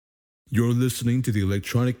You're listening to the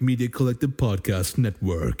Electronic Media Collective Podcast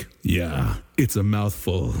Network. Yeah, it's a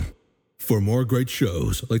mouthful. For more great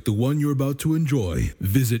shows like the one you're about to enjoy,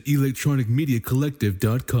 visit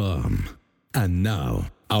electronicmediacollective.com. And now,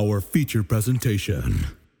 our feature presentation.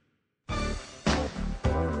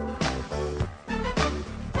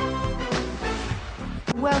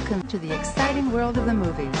 Welcome to the exciting world of the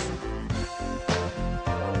movies.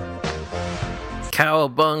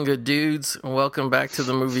 Cowabunga, dudes. Welcome back to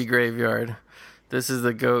the movie graveyard. This is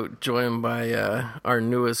the GOAT, joined by our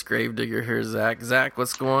newest gravedigger here, Zach. Zach,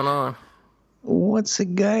 what's going on? What's a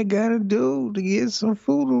guy gotta do to get some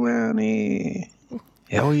food around here?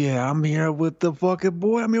 Hell yeah, I'm here with the fucking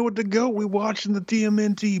boy. I'm here with the GOAT. We watching the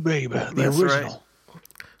TMNT, baby. The That's original. Right.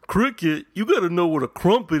 Cricket? You gotta know what a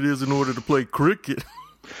crumpet is in order to play cricket.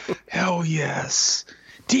 Hell yes.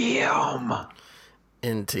 Damn.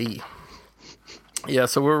 NT. Yeah,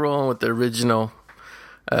 so we're rolling with the original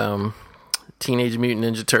Teenage Mutant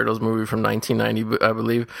Ninja Turtles movie from 1990, I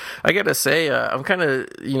believe. I gotta say, I'm kind of,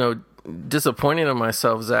 disappointed in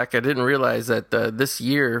myself, Zach. I didn't realize that this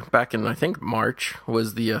year, back in, I think, March,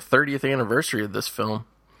 was the 30th anniversary of this film.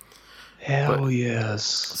 Hell yes.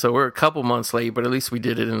 So we're a couple months late, but at least we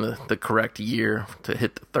did it in the correct year to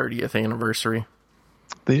hit the 30th anniversary.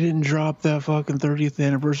 They didn't drop that fucking 30th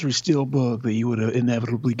anniversary steelbook that you would have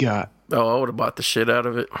inevitably got. Oh, I would have bought the shit out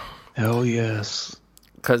of it. Hell yes.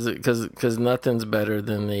 Because nothing's better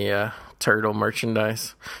than the turtle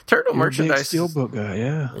merchandise. Turtle merchandise. Big steelbook guy,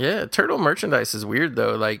 yeah. Yeah, turtle merchandise is weird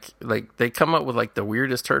though. Like they come up with like the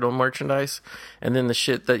weirdest turtle merchandise, and then the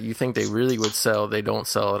shit that you think they really would sell, they don't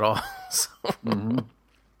sell at all. So. Mm-hmm.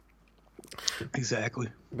 Exactly.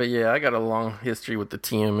 But yeah, I got a long history with the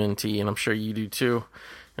TMNT, and I'm sure you do too.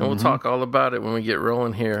 And we'll talk all about it when we get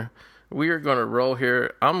rolling here. We are going to roll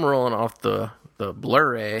here. I'm rolling off the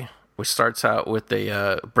Blu-ray, which starts out with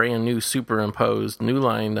a brand new superimposed New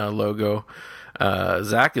Line logo.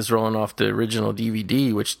 Zach is rolling off the original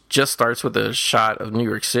DVD, which just starts with a shot of New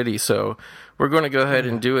York City. So we're going to go ahead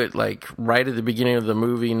and do it like right at the beginning of the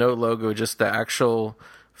movie. No logo, just the actual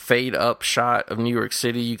fade up shot of New York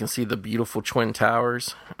City. You can see the beautiful Twin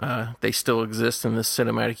Towers. They still exist in this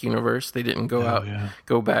cinematic universe. They didn't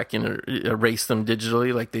go back and erase them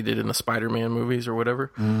digitally like they did in the Spider-Man movies or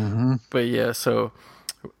whatever. Mm-hmm. But yeah, so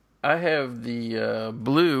I have the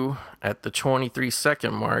blue at the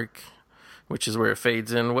 23-second mark, which is where it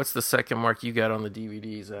fades in. What's the second mark you got on the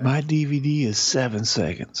DVD, Zach? My DVD is 7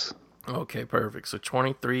 seconds. Okay, perfect. So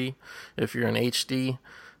 23 if you're in HD,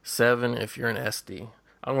 7 if you're in SD.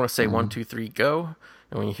 I'm going to say 1, 2, 3, go.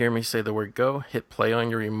 And when you hear me say the word go, hit play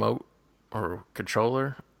on your remote or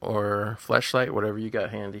controller or flashlight, whatever you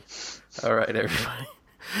got handy. All right, everybody.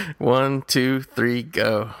 1, 2, 3,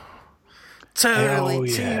 go. Totally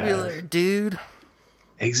tubular, dude.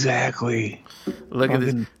 Exactly. Look at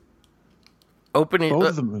this. Opening. Both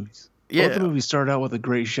of the movies. Yeah. Both the movies start out with a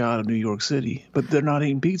great shot of New York City, but they're not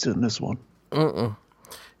eating pizza in this one.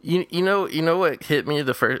 You know what hit me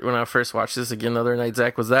when I first watched this again the other night,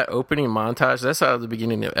 Zach, was that opening montage. That's how the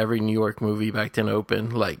beginning of every New York movie back then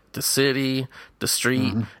opened, like the city, the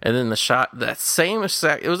street, and then the shot. That same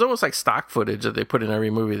exact. It was almost like stock footage that they put in every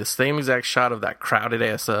movie. The same exact shot of that crowded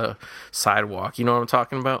ass sidewalk. You know what I'm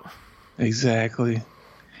talking about? Exactly.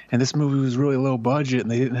 And this movie was really low budget,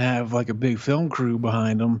 and they didn't have like a big film crew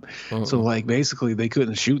behind them. So like basically they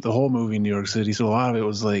couldn't shoot the whole movie in New York City. So a lot of it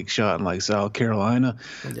was like shot in like South Carolina.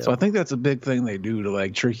 Yep. So I think that's a big thing they do to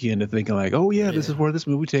like trick you into thinking like, oh yeah, this is where this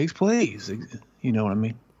movie takes place. You know what I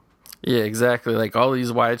mean? Yeah, exactly. Like all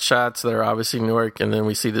these wide shots that are obviously Newark, and then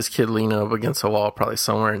we see this kid lean up against a wall, probably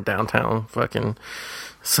somewhere in downtown fucking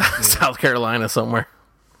South Carolina somewhere.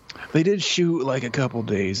 They did shoot like a couple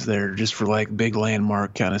days there just for like big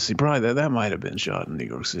landmark kind of scene. Probably that might have been shot in New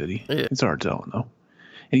York City. Yeah. It's hard telling though.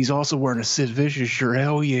 And he's also wearing a Sid Vicious shirt.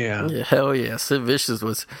 Hell yeah. Yeah, hell yeah. Sid Vicious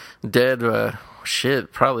was dead,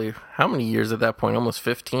 probably how many years at that point? Almost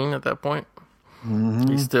 15 at that point?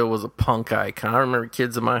 Mm-hmm. He still was a punk icon. I remember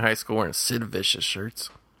kids in my high school wearing Sid Vicious shirts.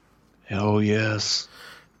 Hell yes.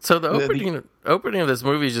 So the opening of this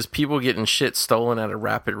movie is just people getting shit stolen at a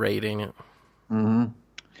rapid rate, ain't it? Mm-hmm.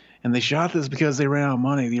 And they shot this because they ran out of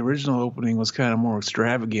money. The original opening was kind of more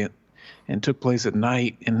extravagant and took place at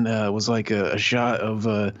night, and was like a shot of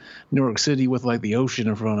New York City with like the ocean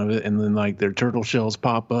in front of it, and then like their turtle shells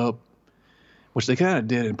pop up, which they kind of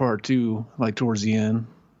did in part 2, like towards the end.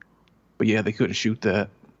 But yeah, they couldn't shoot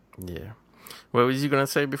that. Yeah. What was you going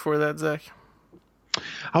to say before that, Zach?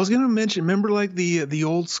 I was going to mention, remember like the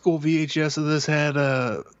old school VHS of this had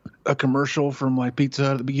a commercial from like Pizza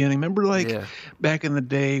Hut at the beginning. Remember like back in the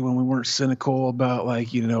day when we weren't cynical about like,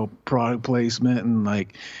 product placement and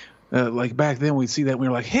like Like back then, we'd see that and we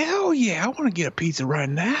were like, hell yeah, I want to get a pizza right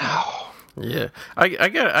now. Yeah, I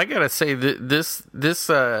gotta say that this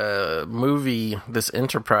movie, this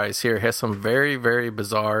Enterprise here, has some very, very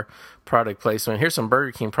bizarre product placement. Here's some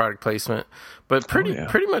Burger King product placement, but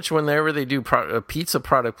pretty much whenever they do pizza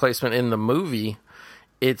product placement in the movie,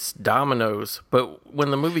 it's Domino's. But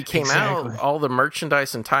when the movie came out, all the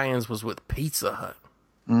merchandise and tie-ins was with Pizza Hut.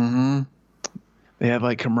 Mm-hmm. They had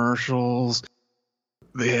like commercials.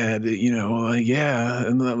 They had,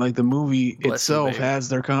 and like the movie itself has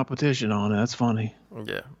their competition on it. That's funny.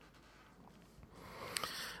 Yeah.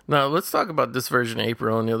 Now let's talk about this version of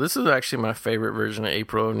April O'Neil. This is actually my favorite version of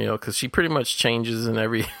April O'Neil because she pretty much changes in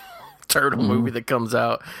every turtle movie that comes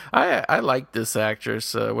out. I like this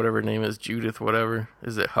actress, whatever her name is, Judith, whatever.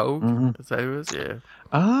 Is it Hogue? Is that who it is?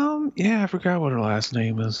 Yeah. Yeah, I forgot what her last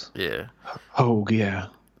name is. Yeah. Hogue, yeah.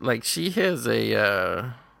 Like she has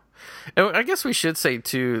a. And I guess we should say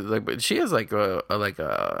too, like, but she has like a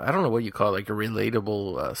I don't know what you call it, like a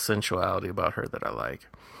relatable sensuality about her that I like.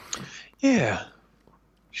 Yeah,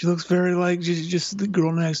 she looks very like just the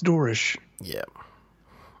girl next doorish. Yeah.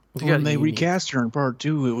 When they recast her in part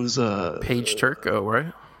 2, it was Paige Turco,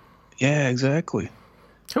 right? Yeah, exactly.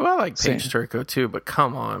 Oh, I like Paige Turco too, but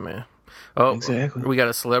come on, man. Oh, exactly. We got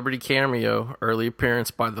a celebrity cameo, early appearance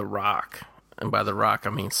by The Rock, and by The Rock I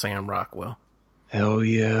mean Sam Rockwell. Hell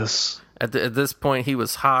yes. At this point, he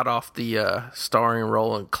was hot off the starring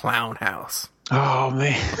role in Clown House. Oh,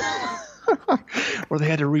 man. Where they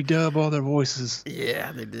had to redub all their voices.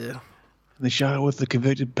 Yeah, they did. They shot it with the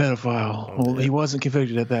convicted pedophile. Well, he wasn't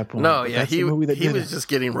convicted at that point. No, yeah, he was just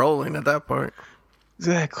getting rolling at that point.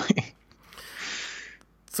 Exactly.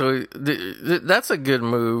 So that's a good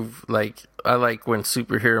move. Like, I like when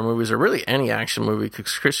superhero movies, or really any action movie,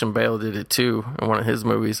 because Christian Bale did it too in one of his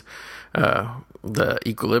movies, the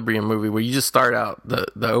Equilibrium movie, where you just start out the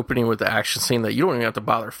opening with the action scene that you don't even have to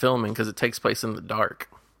bother filming because it takes place in the dark.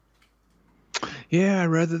 Yeah, I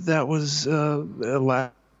read that was a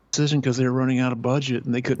last decision because they were running out of budget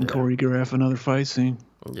and they couldn't choreograph another fight scene.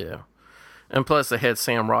 Yeah. And plus, they had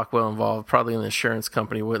Sam Rockwell involved. Probably an insurance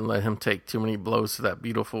company wouldn't let him take too many blows to that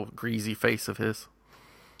beautiful, greasy face of his.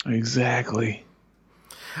 Exactly.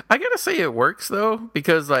 I gotta say it works, though,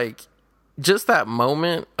 because, like, just that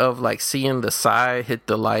moment of, like, seeing the Psy hit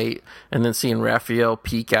the light and then seeing Raphael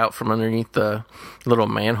peek out from underneath the little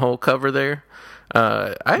manhole cover there.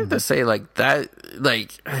 I have to say, like, that,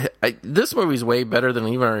 like, this movie's way better than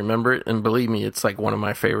even I remember it. And believe me, it's, like, one of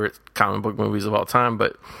my favorite comic book movies of all time.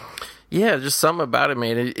 But yeah, just something about it,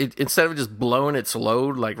 man. It instead of just blowing its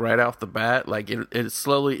load, like, right off the bat, like, it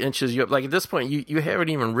slowly inches you up. Like, at this point, you haven't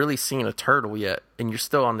even really seen a turtle yet, and you're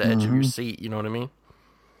still on the edge of your seat, you know what I mean?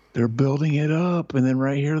 They're building it up, and then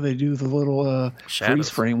right here they do the little freeze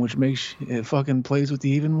frame, which makes it fucking plays with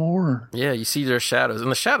you even more. Yeah, you see their shadows,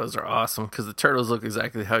 and the shadows are awesome, because the turtles look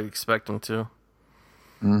exactly how you expect them to.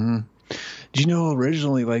 Mm-hmm. Do you know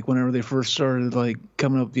originally, like whenever they first started like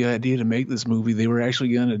coming up with the idea to make this movie, they were actually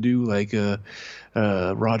going to do like a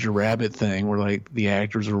Roger Rabbit thing where like the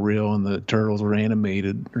actors were real and the turtles were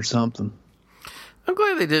animated or something. I'm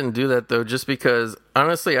glad they didn't do that though, just because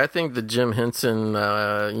honestly, I think the Jim Henson,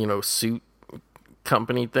 suit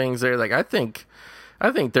company things there, like I think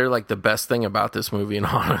they're like the best thing about this movie in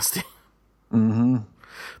honesty. Mm-hmm.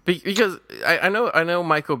 Because I know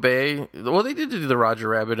Michael Bay. Well, they did do the Roger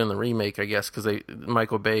Rabbit in the remake, I guess, because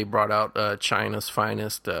Michael Bay brought out China's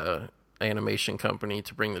finest animation company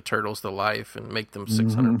to bring the turtles to life and make them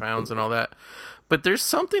 600 pounds and all that. But there's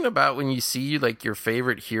something about when you see like your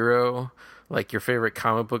favorite hero, like your favorite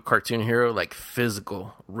comic book cartoon hero, like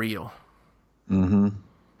physical, real. Mm-hmm.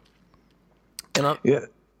 And yeah.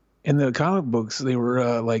 In the comic books, they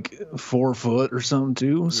were like 4 foot or something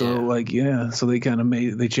too. So so they kind of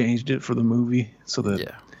they changed it for the movie so that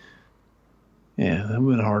it would have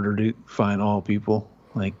been harder to find all people,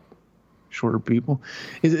 like shorter people.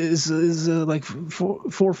 Is like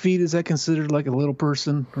 4 feet? Is that considered like a little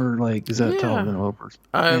person, or like is that taller than a little person?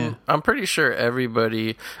 I'm pretty sure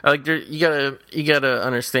everybody like you gotta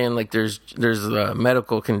understand like there's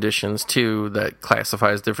medical conditions too that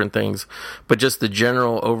classifies different things, but just the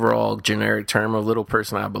general overall generic term of little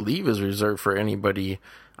person I believe is reserved for anybody.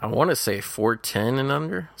 I want to say 4'10" and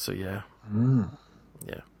under. So yeah.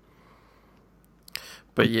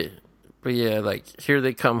 But yeah, like here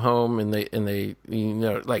they come home and they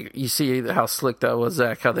like you see how slick that was,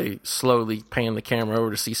 Zach, how they slowly pan the camera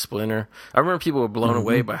over to see Splinter. I remember people were blown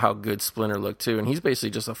away by how good Splinter looked too, and he's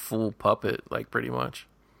basically just a full puppet, like pretty much.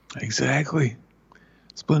 Exactly.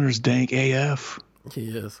 Splinter's dank AF.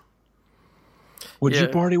 He is. Would you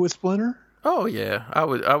party with Splinter? Oh yeah, I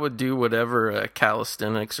would do whatever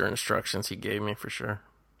calisthenics or instructions he gave me for sure.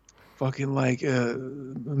 Fucking like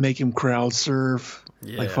make him crowd surf.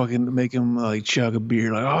 Yeah. Like fucking make him like chug a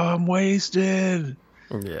beer. Like, oh, I'm wasted.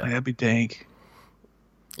 Yeah. Like, that'd be dank.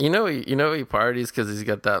 He parties because he's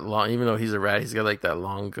got that long. Even though he's a rat, he's got like that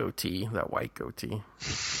long goatee, that white goatee.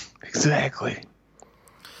 Exactly.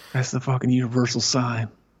 That's the fucking universal sign.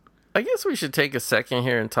 I guess we should take a second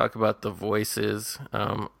here and talk about the voices.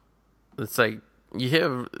 It's like you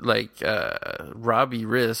have like Robbie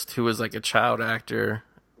Rist, who was like a child actor.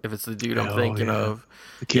 If it's the dude I'm thinking of,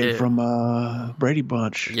 the kid from Brady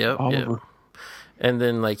Bunch. Yep, Oliver. Yep. And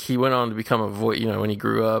then like he went on to become a voice. You know, when he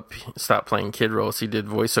grew up, he stopped playing kid roles. He did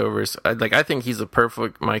voiceovers. I think he's a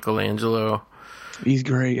perfect Michelangelo. He's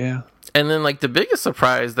great, yeah. And then like the biggest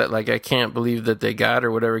surprise that like I can't believe that they got or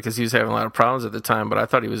whatever, because he was having a lot of problems at the time, but I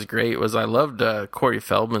thought he was great. Was I loved Corey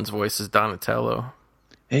Feldman's voice as Donatello.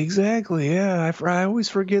 Exactly, yeah. I always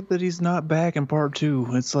forget that he's not back in part 2.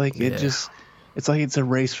 It's like it's like it's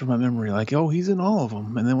erased from my memory. Like, oh, he's in all of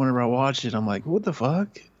them. And then whenever I watch it, I'm like, what the fuck?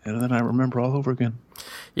 And then I remember all over again.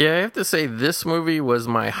 Yeah, I have to say this movie was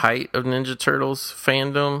my height of Ninja Turtles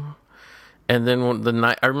fandom. And then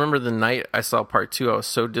I remember the night I saw part 2, I was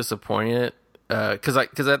so disappointed because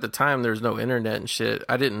at the time there was no internet and shit.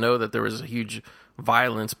 I didn't know that there was a huge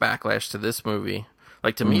violence backlash to this movie.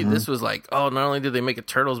 Like to me, this was like, oh, not only did they make a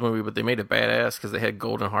Turtles movie, but they made it badass because they had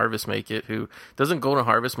Golden Harvest make it. Who doesn't Golden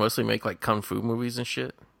Harvest mostly make like kung fu movies and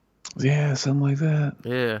shit? Yeah, something like that.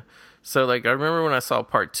 Yeah. So like I remember when I saw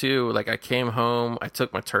part 2, like I came home, I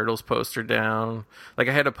took my Turtles poster down. Like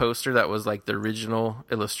I had a poster that was like the original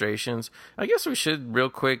illustrations. I guess we should real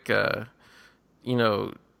quick, touch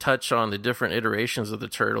on the different iterations of the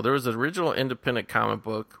turtle. There was an original independent comic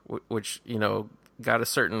book, which got a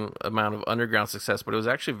certain amount of underground success, but it was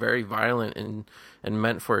actually very violent and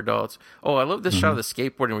meant for adults. Oh, I love this shot of the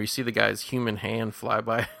skateboarding where you see the guy's human hand fly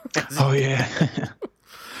by. Oh yeah.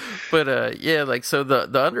 But so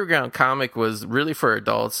the underground comic was really for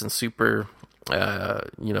adults and super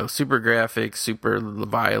super graphic, super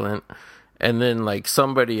violent. And then like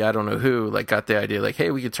somebody, I don't know who, like got the idea like,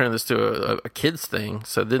 hey, we could turn this to a kids thing.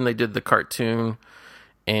 So then they did the cartoon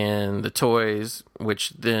and the toys,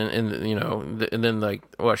 which then, and then like,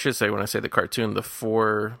 well, I should say when I say the cartoon, the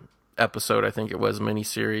 4 episode, I think it was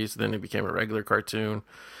miniseries, then it became a regular cartoon.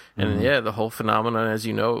 And then, the whole phenomenon, as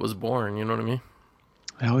you know, it was born. You know what I mean?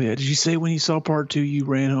 Hell yeah. Did you say when you saw part 2, you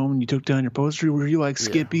ran home and you took down your poster? Were you like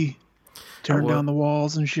Skippy? Turned down the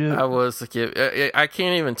walls and shit? I was like, I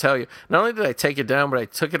can't even tell you. Not only did I take it down, but I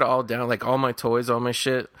took it all down, like all my toys, all my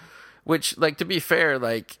shit. Which, like, to be fair,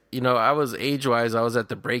 like, I was age-wise, I was at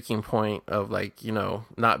the breaking point of, like,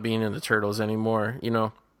 not being in the Turtles anymore,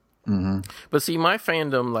 But see, my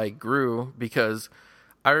fandom, like, grew because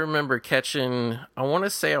I remember catching, I want to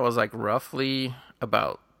say I was, like, roughly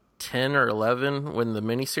about 10 or 11 when the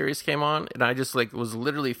miniseries came on, and I just, like, was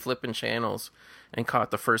literally flipping channels and caught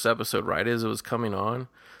the first episode right as it was coming on.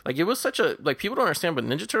 Like, it was such a, like, people don't understand, but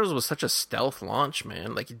Ninja Turtles was such a stealth launch,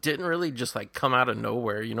 man. Like, it didn't really just, like, come out of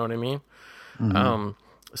nowhere, you know what I mean?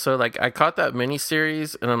 So, like, I caught that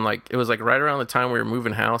miniseries, and I'm like, it was, like, right around the time we were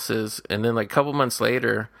moving houses, and then, like, a couple months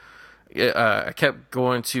later, I kept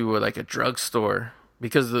going to, like, a drugstore,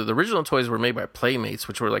 because the original toys were made by Playmates,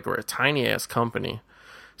 which were a tiny-ass company.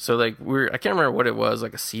 So, like, I can't remember what it was,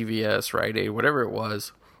 like a CVS, Rite Aid, whatever it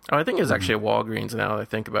was. Oh, I think it was actually a Walgreens now that I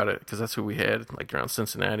think about it, because that's who we had, like, around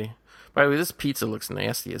Cincinnati. By the way, this pizza looks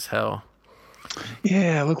nasty as hell.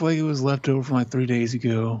 Yeah, it looked like it was left over from, like, 3 days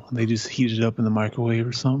ago. They just heated it up in the microwave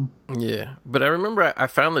or something. Yeah, but I remember I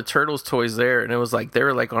found the Turtles toys there, and it was, like, they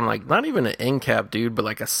were, like, on, like, not even an end cap, dude, but,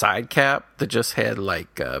 like, a side cap that just had,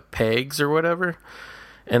 like, pegs or whatever.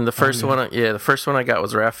 And the first one I got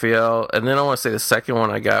was Raphael, and then I want to say the second one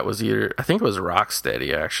I got was I think it was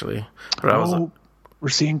Rocksteady, actually. But we're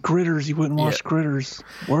seeing Critters. You wouldn't watch Critters.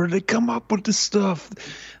 Where did they come up with this stuff?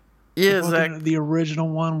 Yeah, exactly. The original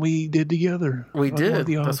one we did together. We did.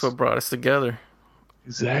 That's what brought us together.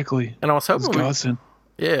 Exactly. And I was hoping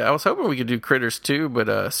I was hoping we could do Critters too,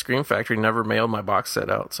 but Scream Factory never mailed my box set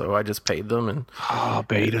out, so I just paid them. And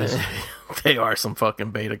betas. They are some fucking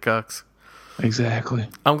beta cucks. Exactly.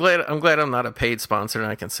 I'm glad I'm not a paid sponsor and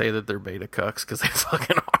I can say that they're beta cucks, because they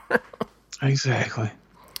fucking are. Exactly.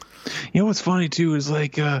 You know what's funny too is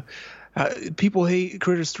like people hate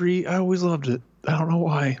Critters 3. I always loved it. I don't know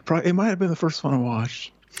why. It might have been the first one I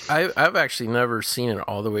watched. I've actually never seen it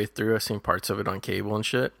all the way through. I've seen parts of it on cable and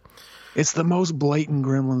shit. It's the most blatant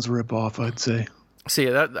Gremlins ripoff, I'd say. See,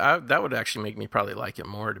 that would actually make me probably like it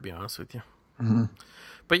more, to be honest with you. Mm-hmm.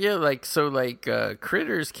 But yeah, like, so, like,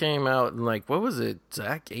 Critters came out in, like, what was it,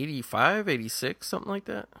 Zach, 85, 86, something like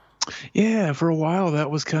that? Yeah, for a while that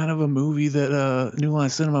was kind of a movie that New Line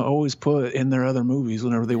Cinema always put in their other movies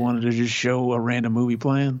whenever they wanted to just show a random movie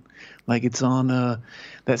playing. Like it's on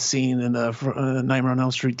that scene in Nightmare on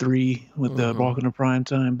Elm Street 3 with the walking to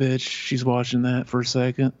primetime bitch. She's watching that for a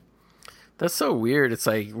second. That's so weird. It's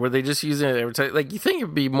like, were they just using it every time? Like, you think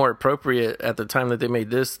it'd be more appropriate at the time that they made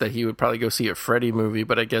this that he would probably go see a Freddy movie,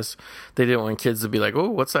 but I guess they didn't want kids to be like, oh,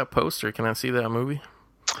 what's that poster? Can I see that movie?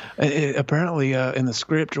 Apparently, in the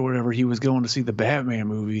script or whatever, he was going to see the Batman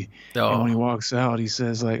movie. Oh. And when he walks out, he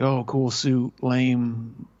says, like, oh, cool suit,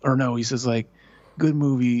 lame. Or no, he says, like, good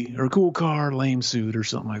movie, or cool car, lame suit, or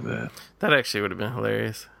something like that. That actually would have been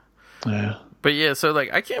hilarious. Yeah. But yeah, so,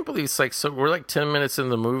 like, I can't believe it's like, so we're like 10 minutes in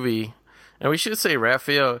the movie. And we should say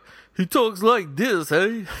Raphael, he talks like this,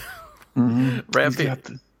 hey? Mm-hmm. Raphael,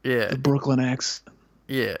 he's got the Brooklyn accent.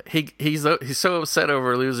 Yeah, he's so upset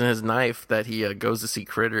over losing his knife that he goes to see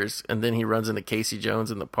Critters, and then he runs into Casey Jones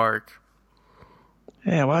in the park.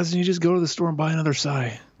 Yeah, why doesn't he just go to the store and buy another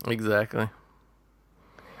sai? Exactly.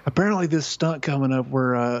 Apparently this stunt coming up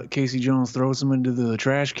where Casey Jones throws him into the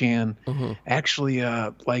trash can, actually,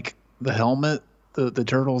 like, the helmet the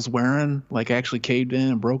turtle's wearing, like, actually caved in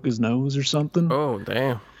and broke his nose or something. Oh,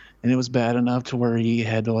 damn. And it was bad enough to where he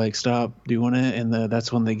had to, like, stop doing it. And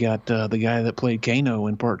that's when they got the guy that played Kano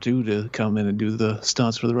in part 2 to come in and do the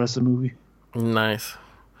stunts for the rest of the movie. Nice.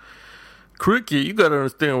 Cricket, you got to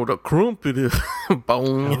understand what a crumpet is. Boom.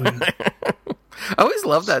 Oh, yeah. I always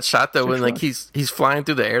love that shot, though, when, like, he's flying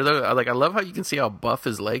through the air, though. I love how you can see how buff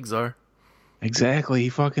his legs are. Exactly.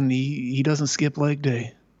 He doesn't skip leg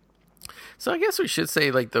day. So I guess we should say,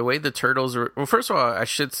 like, the way the Turtles are... Well, first of all, I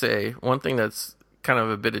should say one thing that's kind of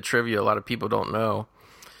a bit of trivia a lot of people don't know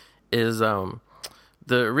is the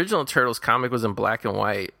original Turtles comic was in black and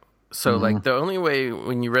white. So, like, the only way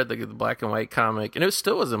when you read the black and white comic, and it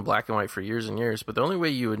still was in black and white for years and years, but the only way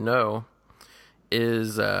you would know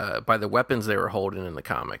is by the weapons they were holding in the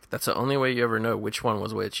comic. That's the only way you ever know which one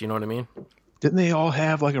was which, you know what I mean? Didn't they all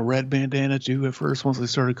have, like, a red bandana, too, at first, once they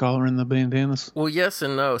started coloring the bandanas? Well, yes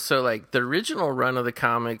and no. So, like, the original run of the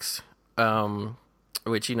comics,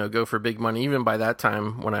 which, you know, go for big money, even by that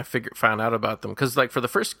time when I found out about them. Because, like, for the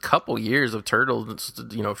first couple years of Turtles,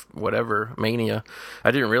 you know, whatever, Mania,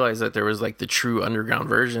 I didn't realize that there was, like, the true underground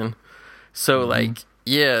version. So, like,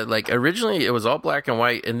 yeah, like, originally it was all black and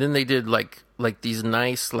white, and then they did, like these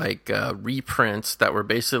nice, like, reprints that were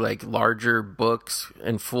basically, like, larger books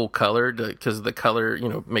in full color, because the color, you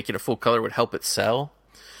know, making it full color would help it sell.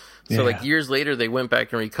 So, like, years later, they went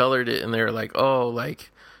back and recolored it, and they were like, oh,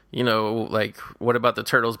 like, you know, like, what about the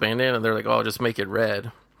Turtles bandana? They're like, oh, just make it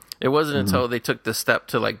red. It wasn't until they took the step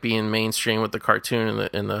to, like, being mainstream with the cartoon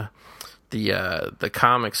and the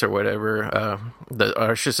comics or whatever,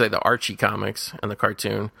 or I should say the Archie comics and the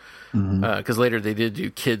cartoon, because later they did do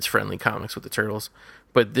kids-friendly comics with the Turtles.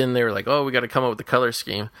 But then they were like, oh, we got to come up with the color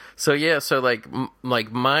scheme. So, yeah, so, like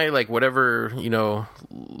my, like, whatever, you know,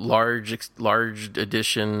 large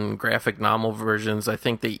edition graphic novel versions, I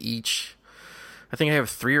think I have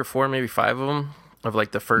 3 or 4, maybe 5 of them, of,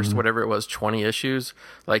 like, the first, whatever it was, 20 issues.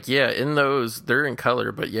 Like, yeah, in those, they're in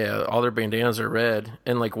color, but, yeah, all their bandanas are red.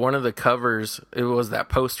 And, like, one of the covers, it was that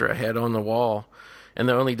poster I had on the wall. And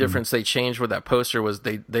the only difference they changed with that poster was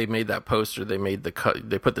they made that poster, they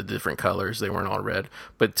put the different colors, they weren't all red.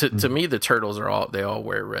 But to me, the Turtles they all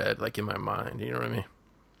wear red, like, in my mind, you know what I mean?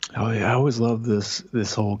 Oh, yeah, I always love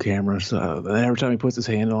this whole camera. So, and every time he puts his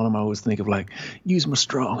hand on him, I always think of, like, use my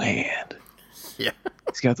strong hand. Yeah.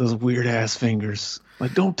 He's got those weird-ass fingers.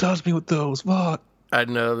 Like, don't touch me with those. Fuck. I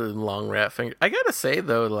know, the long rat finger. I gotta say,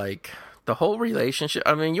 though, like, the whole relationship...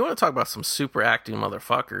 I mean, you want to talk about some super acting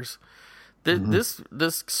motherfuckers.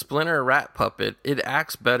 This Splinter rat puppet, it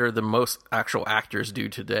acts better than most actual actors do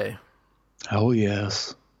today. Oh,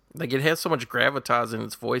 yes. Like, it has so much gravitas in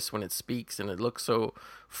its voice when it speaks, and it looks so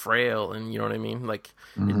frail, and you know what I mean? Like,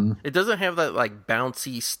 it doesn't have that, like,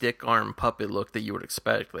 bouncy stick arm puppet look that you would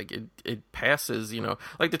expect. Like, it passes, you know.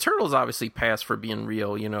 Like, the Turtles obviously pass for being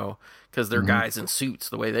real, you know, because they're guys in suits,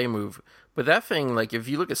 the way they move. But that thing, like, if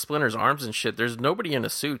you look at Splinter's arms and shit, there's nobody in a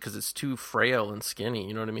suit because it's too frail and skinny,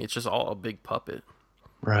 you know what I mean? It's just all a big puppet.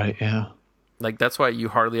 Right, yeah. Like, that's why you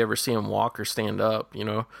hardly ever see him walk or stand up, you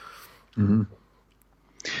know?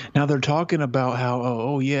 Now they're talking about how,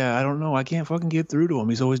 oh yeah, I don't know, I can't fucking get through to him.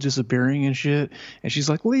 He's always disappearing and shit. And she's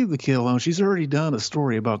like, leave the kid alone. She's already done a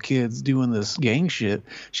story about kids doing this gang shit.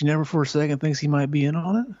 She never for a second thinks he might be in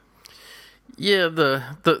on it. Yeah,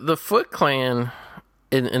 the Foot Clan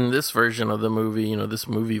in this version of the movie, you know, this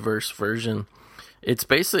movie-verse version, It's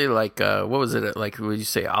basically like what was it? Like would you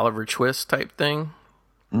say Oliver Twist type thing?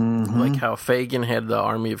 Mm-hmm. Like how Fagin had the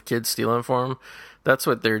army of kids stealing for him. That's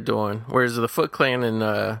what they're doing. Whereas the Foot Clan and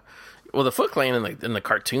the Foot Clan in the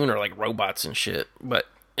cartoon are like robots and shit. But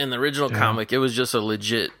in the original comic, it was just a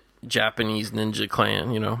legit Japanese ninja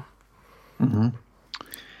clan. You know.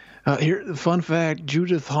 Mm-hmm. Here, fun fact: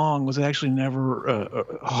 Judith Hong was actually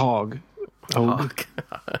never Hog. Hogue.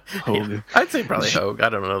 Yeah, I'd say probably Hogue. I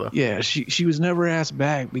don't know though. Yeah, she was never asked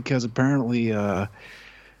back because apparently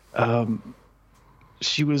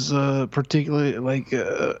she was particularly like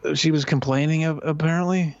she was complaining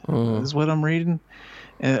apparently is what I'm reading,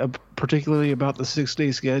 particularly about the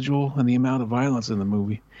 6-day schedule and the amount of violence in the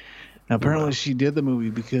movie. Now, apparently she did the movie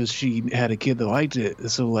because she had a kid that liked it.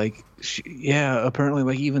 So like apparently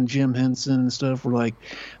like even Jim Henson and stuff were like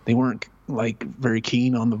they weren't like very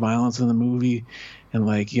keen on the violence in the movie, and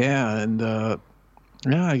like I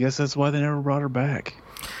guess that's why they never brought her back.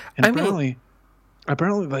 And apparently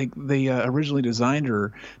like they originally designed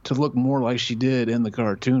her to look more like she did in the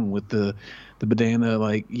cartoon with the bandana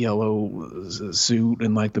like yellow suit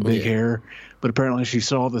and like the big hair, but apparently she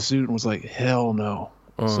saw the suit and was like, hell no.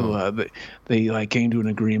 So they like came to an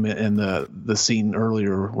agreement, and the scene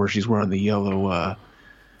earlier where she's wearing the yellow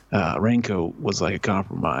raincoat was like a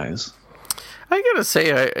compromise. I gotta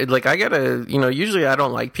say, usually I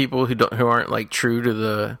don't like people who aren't like true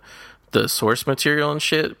to the source material and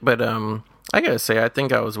shit. But I gotta say, I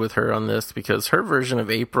think I was with her on this because her version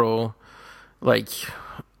of April, like,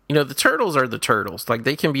 the Turtles are the Turtles. Like,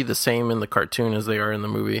 they can be the same in the cartoon as they are in the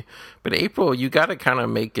movie. But April, you gotta kind of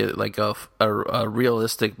make it like a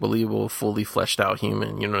realistic, believable, fully fleshed out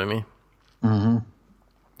human. You know what I mean? Mm-hmm.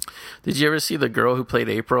 Did you ever see the girl who played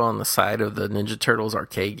April on the side of the Ninja Turtles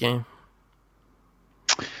arcade game?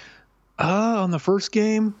 On the first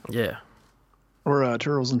game? Yeah. Or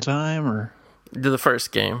Turtles in Time, or the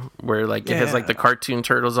first game where like it has like the cartoon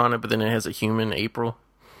turtles on it, but then it has a human April.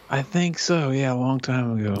 I think so. Yeah, a long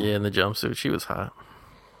time ago. Yeah, in the jumpsuit, she was hot.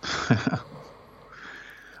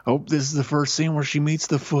 Oh, this is the first scene where she meets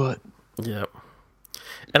the Foot. Yep.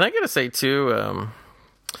 And I gotta say too,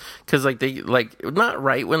 because like they not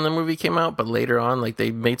right when the movie came out, but later on, like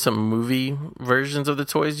they made some movie versions of the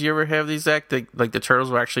toys. Do you ever have these, Zach? Like the turtles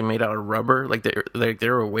were actually made out of rubber. Like they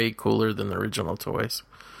were way cooler than the original toys.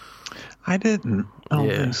 I didn't. I don't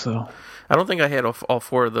think so. I don't think I had all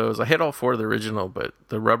 4 of those. I had all 4 of the original, but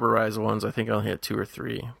the rubberized ones, I think I only had 2 or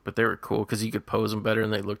 3. But they were cool because you could pose them better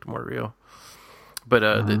and they looked more real.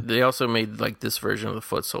 But they also made like this version of the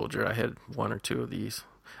Foot Soldier. I had 1 or 2 of these.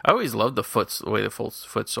 I always loved the way the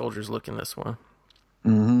Foot Soldiers look in this one.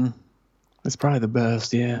 Mm-hmm. It's probably the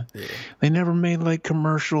best. Yeah. They never made like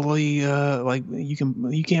commercially like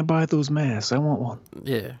you can't buy those masks. I want one.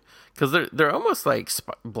 Yeah. Because they're almost like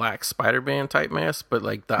black Spider-Man type masks, but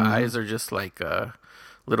like the eyes are just like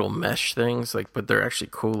little mesh things. Like, but they're actually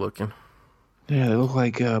cool looking. Yeah, they look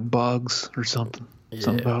like bugs or something. Yeah.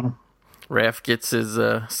 Something about them. Raph gets his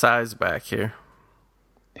size back here.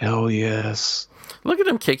 Hell yes. Look at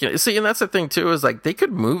him kicking. See, and that's the thing too, is like they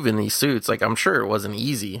could move in these suits. Like I'm sure it wasn't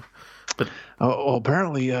easy. But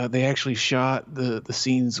apparently they actually shot the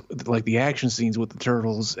scenes, like the action scenes with the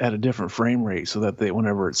turtles, at a different frame rate, so that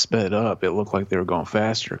whenever it sped up, it looked like they were going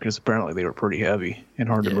faster, because apparently they were pretty heavy and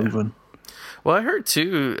hard to move in. Well, I heard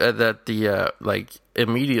too that the like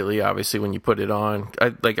immediately, obviously, when you put it on,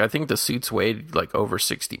 I think the suits weighed like over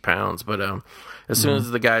 60 pounds, but as soon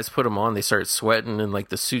as the guys put them on, they started sweating, and like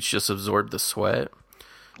the suits just absorbed the sweat.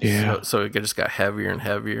 Yeah. So it just got heavier and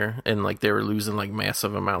heavier, and like they were losing like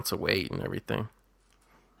massive amounts of weight and everything.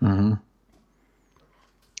 Mm-hmm.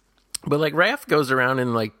 But like Raph goes around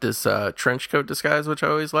in like this trench coat disguise, which I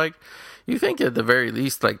always liked. You think at the very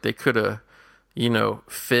least like they could have,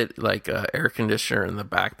 fit like a air conditioner in the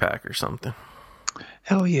backpack or something.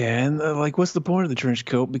 Hell yeah. And like, what's the point of the trench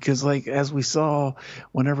coat? Because like, as we saw,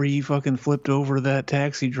 whenever he fucking flipped over that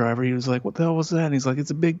taxi driver, he was like, what the hell was that? And he's like,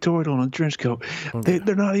 it's a big turtle on a trench coat.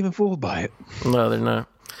 They're not even fooled by it. No, they're not.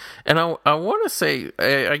 And I want to say,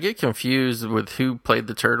 I get confused with who played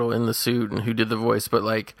the turtle in the suit and who did the voice, but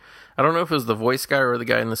like, I don't know if it was the voice guy or the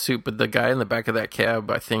guy in the suit, but the guy in the back of that cab,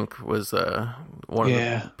 I think, was one of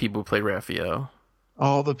the people who played Raphael.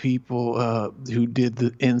 All the people who did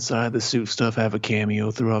the inside the suit stuff have a cameo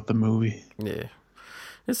throughout the movie. Yeah.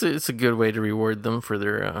 It's a good way to reward them for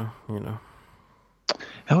their,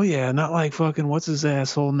 Hell yeah, not like fucking, what's his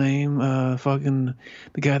asshole name? Fucking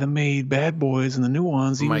the guy that made Bad Boys and the new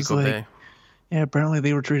ones. He Michael was like, Bay. Yeah, apparently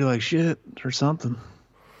they were treated like shit or something.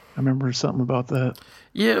 I remember something about that.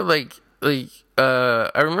 Yeah, like, like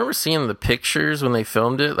I remember seeing the pictures when they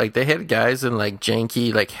filmed it. Like they had guys in like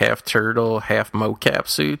janky, like half turtle, half mocap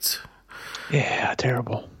suits. Yeah,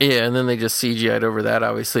 terrible. Yeah, and then they just CGI'd over that,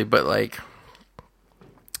 obviously. But like,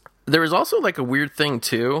 there was also like a weird thing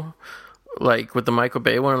too, like with the Michael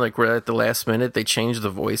Bay one, like where at the last minute they changed the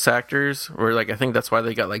voice actors. Where like I think that's why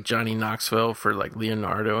they got like Johnny Knoxville for like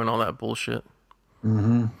Leonardo and all that bullshit.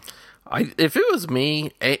 Mm-hmm. If it was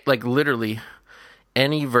me, like literally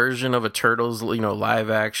any version of a Turtles, live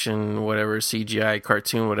action, whatever, CGI,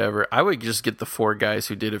 cartoon, whatever, I would just get the 4 guys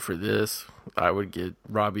who did it for this. I would get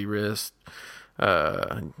Robbie Rist,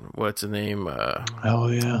 what's his name? Oh,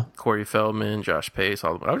 yeah. Corey Feldman, Josh Pace.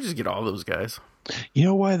 I would just get all those guys. You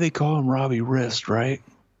know why they call him Robbie Rist, right?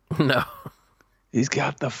 No. He's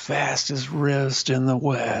got the fastest wrist in the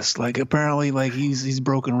West. Like, apparently, like, he's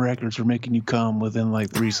broken records for making you come within,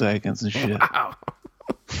 like, 3 seconds and shit. Wow.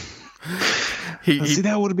 See,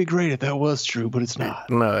 that would be great if that was true, but it's not.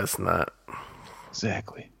 No, it's not.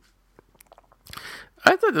 Exactly.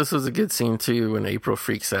 I thought this was a good scene, too, when April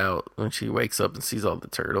freaks out when she wakes up and sees all the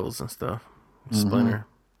turtles and stuff. Splinter.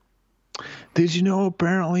 Did you know,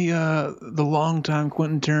 apparently, the longtime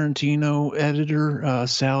Quentin Tarantino editor,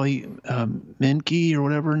 Sally Menke, or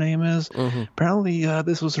whatever her name is, apparently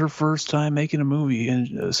this was her first time making a movie,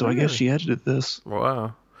 and so I guess she edited this.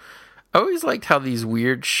 Wow. I always liked how these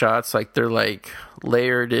weird shots, like they're like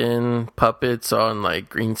layered in puppets on like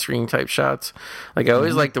green screen type shots. Like I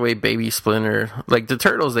always liked the way Baby Splinter, like the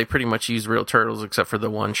turtles, they pretty much use real turtles except for the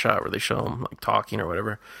one shot where they show them like talking or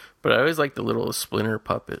whatever. But I always liked the little Splinter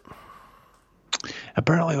puppet.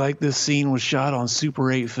 Apparently, like this scene was shot on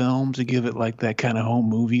Super 8 film to give it like that kind of home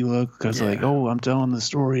movie look. Because like, oh, I'm telling the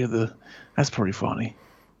story of the. That's pretty funny.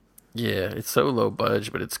 Yeah, it's so low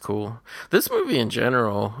budge, but it's cool. This movie in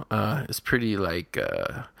general is pretty like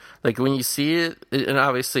when you see it, and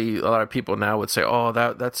obviously a lot of people now would say, "Oh,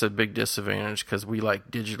 that's a big disadvantage because we like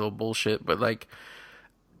digital bullshit." But like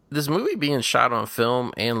this movie being shot on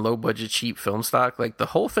film and low budget cheap film stock, like the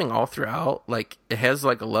whole thing all throughout, like it has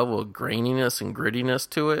like a level of graininess and grittiness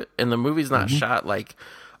to it, and the movie's not shot like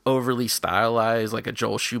overly stylized like a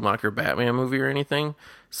Joel Schumacher Batman movie or anything.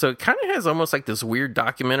 So it kind of has almost like this weird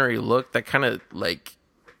documentary look that kind of like,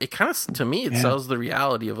 it kind of, to me, it sells the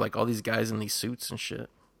reality of like all these guys in these suits and shit.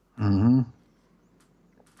 I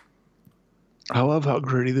love how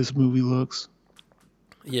gritty this movie looks.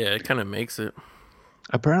 Yeah, it kind of makes it.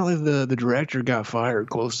 Apparently the director got fired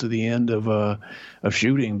close to the end of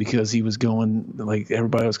shooting because he was going, like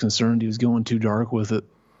everybody was concerned he was going too dark with it.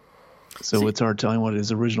 So it's hard telling what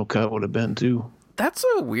his original cut would have been too. That's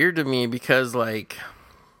so weird to me because like,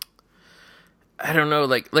 I don't know,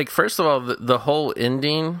 like first of all, the whole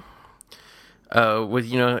ending with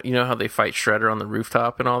you know how they fight Shredder on the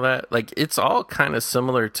rooftop and all that, like it's all kind of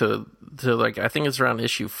similar to like I think it's around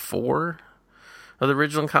issue 4 of the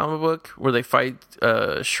original comic book where they fight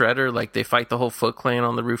Shredder, like they fight the whole Foot Clan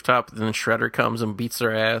on the rooftop, and then Shredder comes and beats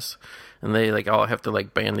their ass, and they like all have to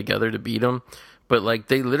like band together to beat him. But like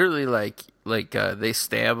they literally like they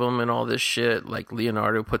stab him and all this shit. Like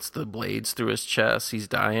Leonardo puts the blades through his chest. He's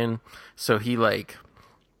dying. So he like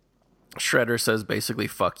Shredder says basically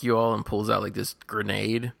fuck you all and pulls out like this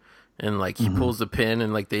grenade and like he pulls the pin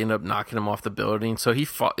and like they end up knocking him off the building. So he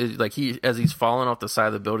as he's falling off the side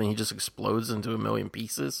of the building, he just explodes into a million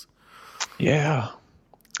pieces. Yeah.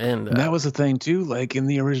 And that was the thing too. Like in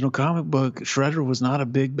the original comic book, Shredder was not a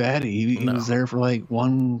big baddie. He was there for like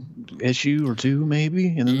 1 issue or 2 maybe,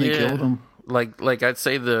 and then they killed him. Like I'd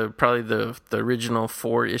say probably the original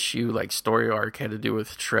 4 issue like story arc had to do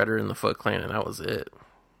with Shredder and the Foot Clan, and that was it.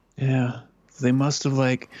 Yeah. They must have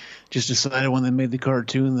like just decided when they made the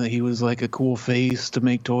cartoon that he was like a cool face to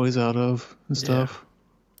make toys out of and stuff.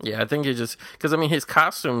 Yeah, I think it just because I mean his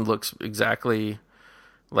costume looks exactly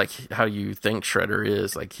like how you think Shredder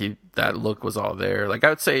is. Like that look was all there. Like I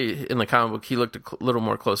would say in the comic book he looked a little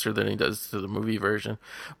more closer than he does to the movie version.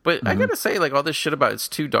 But I gotta say, like all this shit about it's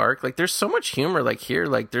too dark, like there's so much humor like here.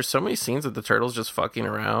 Like there's so many scenes of the turtles just fucking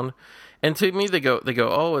around, and to me they go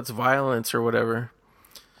oh it's violence or whatever.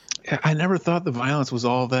 I never thought the violence was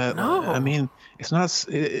all that. No. I mean, it's not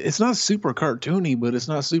super cartoony, but it's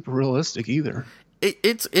not super realistic either.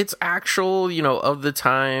 It's actual, of the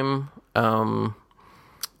time,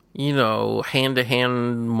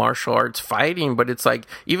 hand-to-hand martial arts fighting, but it's like,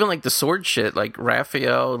 even like the sword shit, like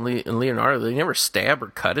Raphael and Leonardo, they never stab or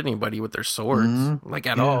cut anybody with their swords, like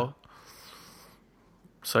at all.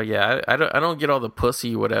 So yeah, I don't get all the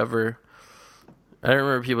pussy whatever. I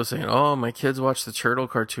remember people saying, "Oh, my kids watch the Turtle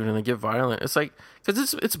cartoon and they get violent." It's like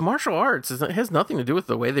because it's martial arts. It has nothing to do with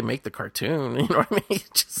the way they make the cartoon. You know what I mean?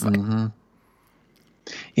 It's just like,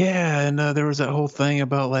 Yeah, and there was that whole thing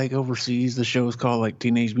about like overseas, the show was called like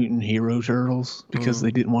Teenage Mutant Hero Turtles because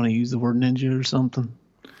they didn't want to use the word ninja or something.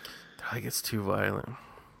 I think it's too violent.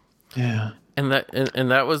 Yeah, And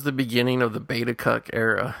that was the beginning of the beta cuck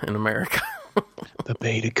era in America. the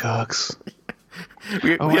beta cucks.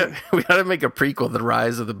 we got to make a prequel, The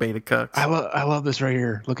Rise of the Beta Cucks. I love this right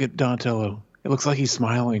here. Look at Donatello. It looks like he's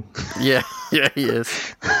smiling. Yeah, he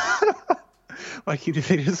is. Like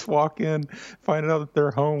they just walk in, find out that their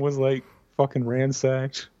home was like fucking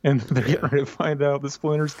ransacked, and they're getting ready to find out the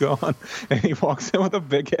Splinter's gone, and he walks in with a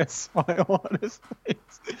big ass smile on his face.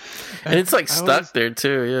 And it's like stuck there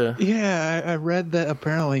too, yeah. Yeah, I read that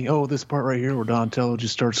apparently. Oh, this part right here where Donatello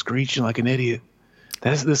just starts screeching like an idiot.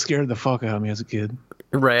 This scared the fuck out of me as a kid.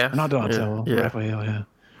 Not Donatello, yeah. Raphael, yeah.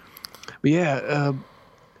 But yeah,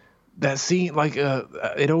 that scene, like,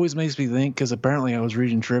 it always makes me think, because apparently I was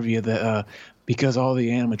reading trivia that because all the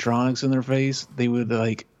animatronics in their face, they would,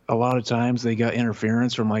 like, a lot of times they got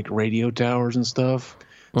interference from, like, radio towers and stuff.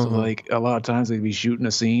 So, like, a lot of times they'd be shooting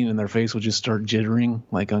a scene and their face would just start jittering,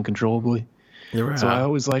 like, uncontrollably. Right. So I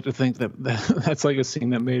always like to think that's like a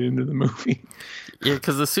scene that made it into the movie. Yeah,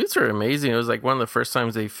 because the suits are amazing. It was, like, one of the first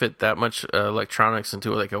times they fit that much electronics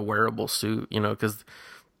into, like, a wearable suit, you know, because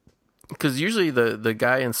usually the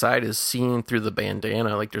guy inside is seen through the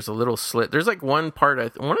bandana. Like there's a little slit. There's like one part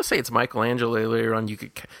I want to say it's Michelangelo later on. You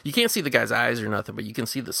can't see the guy's eyes or nothing, but you can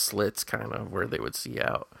see the slits kind of where they would see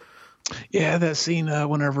out. Yeah, that scene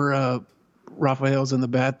whenever Raphael's in the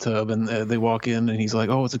bathtub and they walk in and he's like,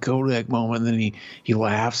 "Oh, it's a Kodak moment." And then he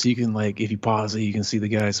laughs. You can like if you pause it, you can see the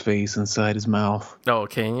guy's face inside his mouth. Oh,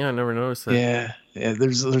 can you? I never noticed that. Yeah.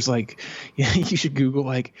 There's like you should Google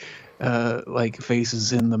like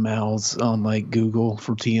faces in the mouths on like Google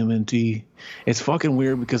for TMNT. It's fucking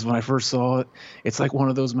weird because when I first saw it, it's like one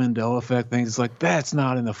of those Mandela effect things. It's like that's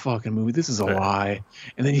not in the fucking movie. This is a lie.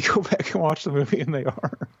 And then you go back and watch the movie and they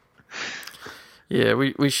are. Yeah,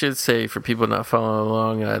 we should say for people not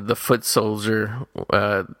following along, the foot soldier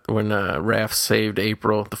when Raph saved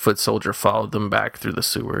April, the foot soldier followed them back through the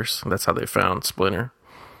sewers. That's how they found Splinter.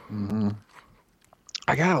 Mm-hmm.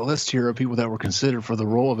 I got a list here of people that were considered for the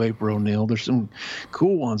role of April O'Neil. There's some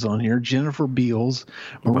cool ones on here. Jennifer Beals,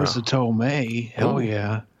 Marissa Tomei, hell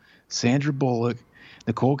yeah, Sandra Bullock,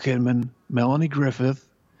 Nicole Kidman, Melanie Griffith,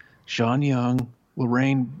 Sean Young,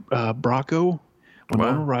 Lorraine Bracco,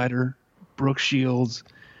 Winona Ryder, Brooke Shields.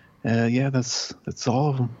 Yeah, that's all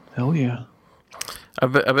of them. Hell yeah. I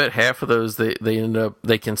bet half of those they ended up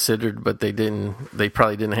they considered, but they didn't. They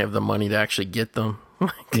probably didn't have the money to actually get them.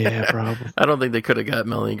 Yeah, probably. I don't think they could have got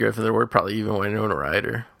Melanie Griffith. There were probably even Winona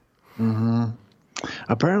Ryder. Mm-hmm.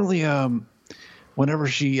 Apparently, whenever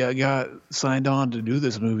she got signed on to do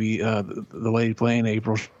this movie, the lady playing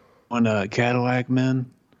April on Cadillac Man.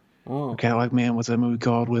 Oh. Cadillac Man, what's that movie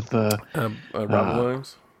called with Robin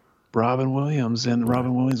Williams? Robin Williams, and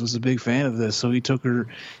Robin Williams was a big fan of this, so he took her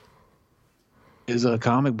his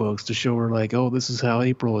comic books to show her like, oh, this is how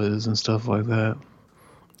April is and stuff like that.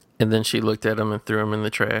 And then she looked at him and threw him in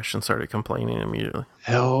the trash and started complaining immediately.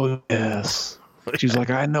 Hell yes. She was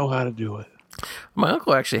like, I know how to do it. My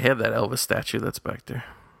uncle actually had that Elvis statue that's back there.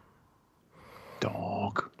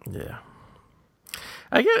 Dog. Yeah.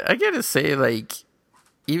 I get to say, like,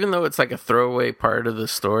 even though it's like a throwaway part of the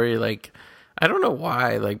story, like, I don't know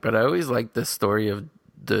why, like, but I always like this story of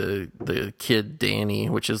the kid Danny,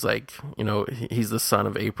 which is like, you know, he's the son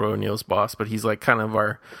of April O'Neil's boss, but he's like kind of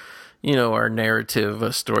our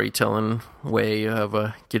narrative, storytelling way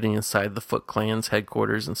of getting inside the Foot Clan's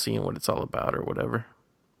headquarters and seeing what it's all about or whatever.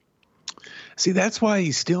 See, that's why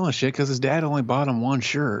he's stealing shit, because his dad only bought him one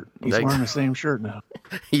shirt. He's wearing the same shirt now.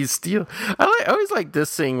 He's stealing. I always like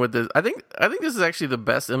this thing with this. I think this is actually the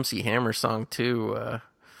best MC Hammer song too.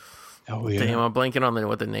 Oh yeah. Damn, I'm blanking on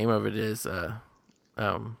what the name of it is.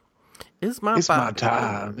 It's my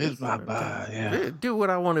time. It's my body. Yeah. Do what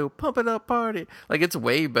I want to. Pump it up, party. Like, it's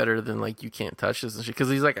way better than like You Can't Touch This and shit, because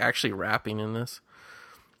he's like actually rapping in this.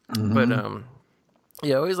 Mm-hmm. But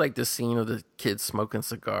yeah, I always like this scene of the kids smoking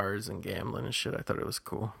cigars and gambling and shit. I thought it was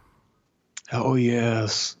cool. Oh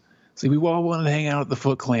yes. See, we all wanted to hang out at the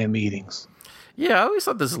Foot Clan meetings. Yeah, I always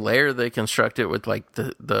thought this lair they constructed with like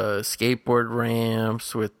the skateboard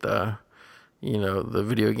ramps with the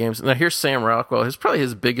video games. Now here's Sam Rockwell. It's probably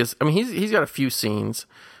his biggest. I mean, he's got a few scenes,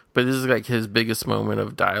 but this is like his biggest moment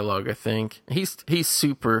of dialogue. I think he's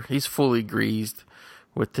fully greased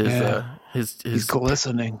with his he's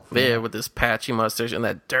glistening. Yeah, with this patchy mustache and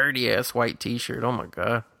that dirty ass white T-shirt. Oh my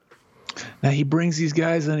god. Now he brings these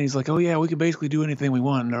guys in and he's like, oh yeah, we can basically do anything we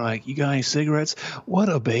want. And they're like, you got any cigarettes? What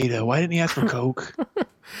a beta. Why didn't he ask for Coke?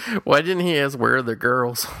 Why didn't he ask where are the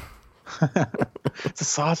girls? It's a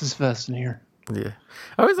sausage fest in here. Yeah,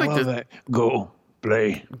 I always I like love that. Go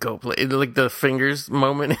play. like the fingers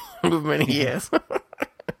movement he has.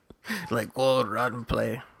 Like, go run and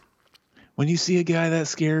play. When you see a guy that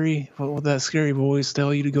scary with that scary voice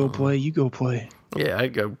tell you to go play, you go play. Yeah,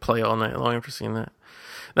 I'd go play all night long after seeing that.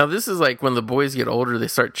 Now, this is like when the boys get older, they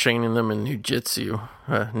start training them in ninjutsu,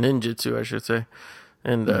 I should say.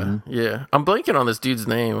 And, yeah, I'm blanking on this dude's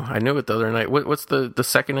name. I knew it the other night. What's the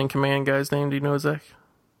second in command guy's name? Do you know, Zach?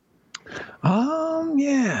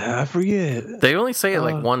 Yeah, I forget. They only say it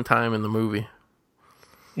like one time in the movie.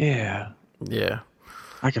 Yeah. Yeah.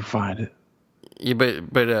 I can find it. Yeah,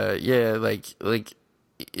 but yeah,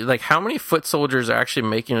 like how many foot soldiers are actually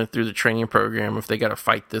making it through the training program if they got to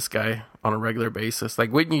fight this guy on a regular basis?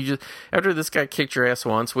 Like, wouldn't you just, after this guy kicked your ass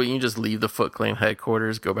once, wouldn't you just leave the Foot Clan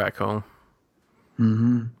headquarters, go back home?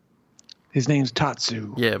 Mm-hmm. His name's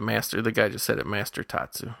Tatsu. Yeah, Master. The guy just said it, Master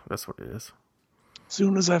Tatsu. That's what it is. As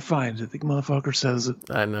soon as I find it, the motherfucker says it.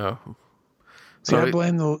 I know. See, I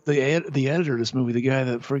blame the editor of this movie, the guy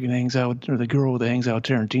that freaking hangs out, or the girl that hangs out with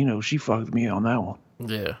Tarantino. She fucked me on that one.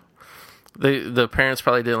 Yeah. The parents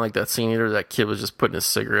probably didn't like that scene either. That kid was just putting his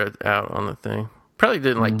cigarette out on the thing. Probably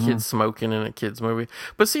didn't like kids smoking in a kid's movie.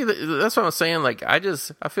 But see, that's what I'm saying. Like, I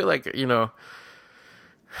feel like, you know,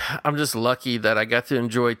 I'm just lucky that I got to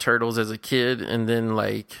enjoy Turtles as a kid. And then,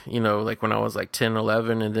 like, you know, like when I was like 10,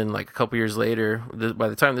 11, and then like a couple years later, by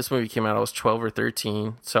the time this movie came out, I was 12 or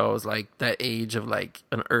 13. So I was like that age of like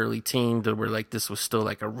an early teen to where like this was still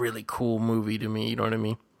like a really cool movie to me. You know what I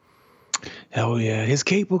mean? Hell yeah. His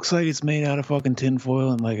cape looks like it's made out of fucking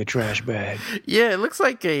tinfoil and like a trash bag. Yeah, it looks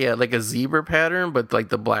like a zebra pattern, but like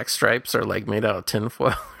the black stripes are like made out of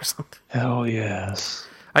tinfoil or something. Hell yes.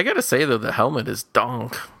 I gotta say though, the helmet is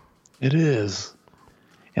donk. It is.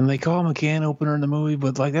 And they call him a can opener in the movie,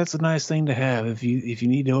 but like that's a nice thing to have. If you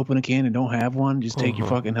need to open a can and don't have one, just take your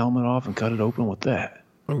fucking helmet off and cut it open with that.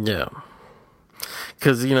 Yeah.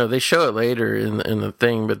 Because, you know, they show it later in the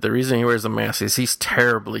thing, but the reason he wears a mask is he's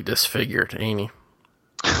terribly disfigured, ain't he?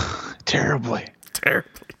 Terribly.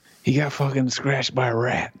 He got fucking scratched by a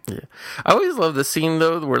rat. Yeah. I always love the scene,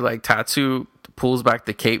 though, where, like, Tatsu pulls back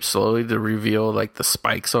the cape slowly to reveal, like, the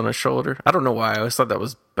spikes on his shoulder. I don't know why. I always thought that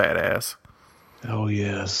was badass. Oh,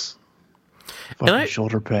 yes. Fucking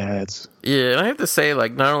shoulder pads. Yeah, and I have to say,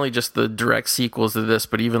 like, not only just the direct sequels to this,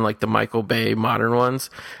 but even, like, the Michael Bay modern ones.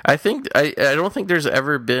 I don't think there's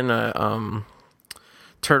ever been a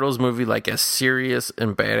Turtles movie, like, as serious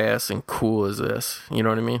and badass and cool as this. You know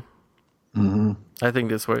what I mean? Mm-hmm. I think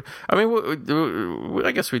that's what... I mean,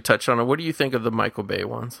 I guess we touched on it. What do you think of the Michael Bay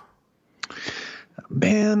ones?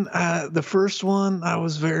 Man, the first one, I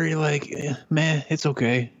was very, like, meh, it's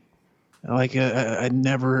okay. Like, I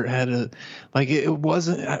never had it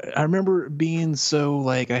wasn't, I remember being so,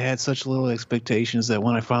 like, I had such little expectations that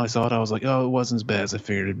when I finally saw it, I was like, oh, it wasn't as bad as I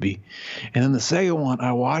figured it'd be. And then the second one,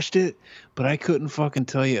 I watched it, but I couldn't fucking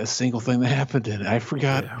tell you a single thing that happened in it. I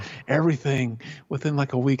forgot everything within,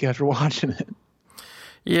 like, a week after watching it.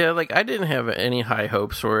 Yeah, like, I didn't have any high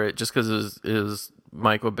hopes for it just because it was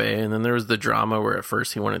Michael Bay, and then there was the drama where at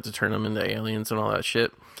first he wanted to turn them into aliens and all that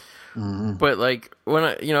shit. Mm-hmm. But like when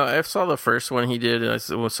I saw the first one he did, and I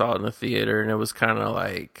saw it in the theater, and it was kind of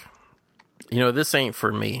like, this ain't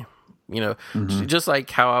for me. Just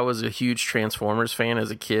like how I was a huge Transformers fan as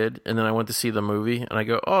a kid, and then I went to see the movie, and I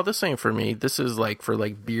go, oh, this ain't for me. This is like for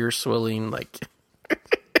like beer swilling, like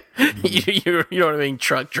you know what I mean,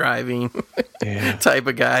 truck driving type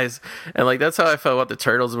of guys. And like that's how I felt about the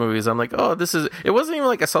Turtles movies. I'm like, oh, it wasn't even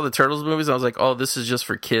like I saw the Turtles movies and I was like, oh, this is just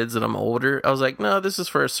for kids and I'm older. I was like, no, this is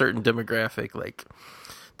for a certain demographic. Like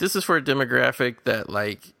this is for a demographic that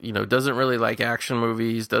like, doesn't really like action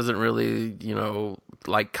movies, doesn't really,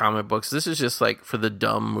 like comic books. This is just like for the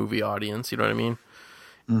dumb movie audience, you know what I mean?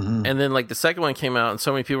 Mm-hmm. And then like the second one came out and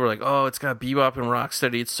so many people were like, oh, it's got Bebop and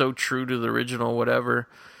Rocksteady, it's so true to the original, whatever.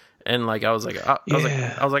 And like I was like,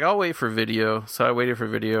 I'll wait for video. So I waited for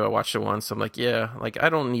video. I watched it once. I'm like, yeah, like I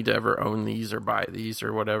don't need to ever own these or buy these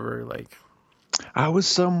or whatever. Like, I was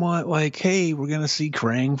somewhat like, hey, we're gonna see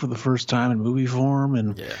Krang for the first time in movie form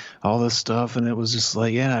and all this stuff, and it was just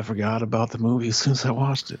like, yeah, I forgot about the movie as soon as I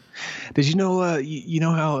watched it. Did you know? You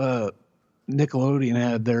know how Nickelodeon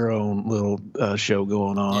had their own little show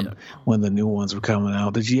going on when the new ones were coming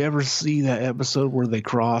out. Did you ever see that episode where they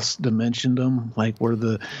cross-dimensioned them, like where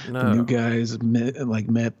the new guys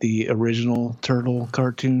met the original Turtle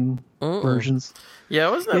cartoon versions? Yeah, I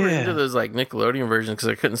was never into those like Nickelodeon versions because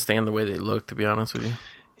I couldn't stand the way they looked, to be honest with you.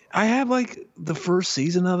 I have like the first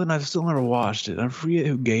season of it, and I've still never watched it. I forget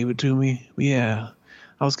who gave it to me. But yeah,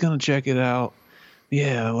 I was gonna check it out.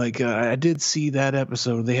 Yeah, like I did see that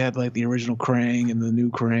episode. They had like the original Krang and the new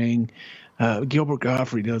Krang. Gilbert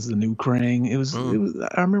Gottfried does the new Krang.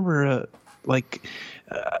 I remember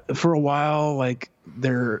for a while, like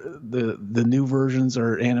the new versions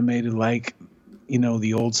are animated like,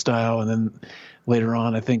 the old style, and then later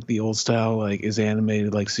on, I think the old style like is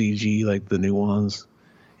animated like CG, like the new ones.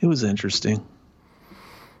 It was interesting.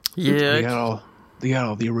 Yeah, they got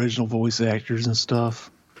all the original voice actors and stuff.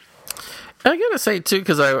 I gotta say too,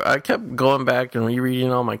 because I kept going back and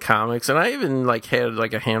rereading all my comics, and I even like had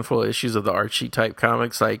like a handful of issues of the Archie type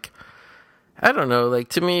comics. Like, I don't know, like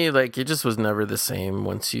to me, like it just was never the same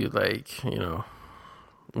once you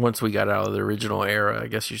once we got out of the original era, I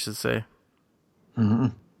guess you should say. Mm-hmm.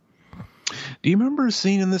 Do you remember a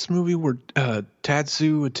scene in this movie where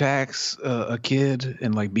Tatsu attacks a kid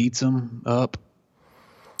and like beats him up?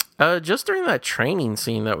 Just during that training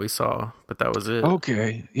scene that we saw, but that was it.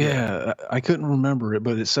 Okay, yeah. I couldn't remember it,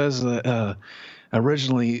 but it says that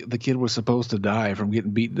originally the kid was supposed to die from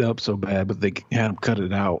getting beaten up so bad, but they had him cut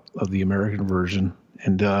it out of the American version.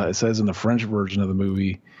 And it says in the French version of the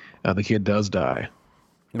movie, the kid does die.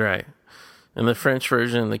 Right. In the French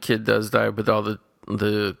version, the kid does die, but all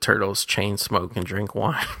the turtles chain smoke and drink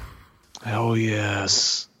wine. Oh,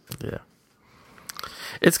 yes. Yeah.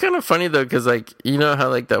 It's kind of funny though, because like how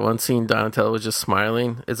like that one scene Donatello was just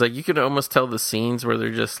smiling. It's like you could almost tell the scenes where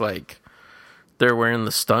they're just like they're wearing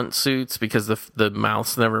the stunt suits because the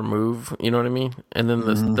mouths never move. You know what I mean? And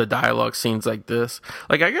then the dialogue scenes like this.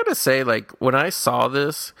 Like I gotta say, like when I saw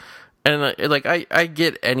this, and I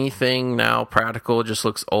get anything now practical just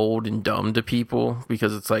looks old and dumb to people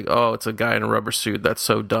because it's like, oh, it's a guy in a rubber suit. That's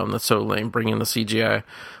so dumb. That's so lame. Bring in the CGI.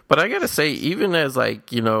 But I gotta say, even as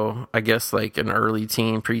like, I guess like an early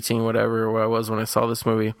teen, preteen, whatever, where I was when I saw this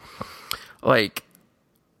movie, like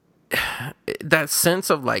that sense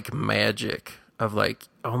of like magic of like,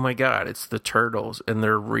 oh my God, it's the turtles and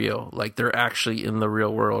they're real. Like they're actually in the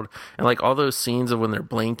real world. And like all those scenes of when they're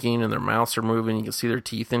blinking and their mouths are moving, you can see their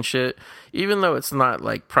teeth and shit. Even though it's not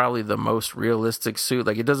like probably the most realistic suit,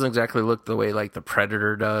 like it doesn't exactly look the way like the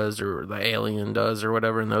Predator does or the Alien does or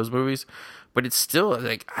whatever in those movies. But it's still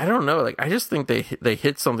like, I don't know, like I just think they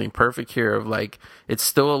hit something perfect here of like it's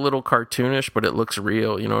still a little cartoonish, but it looks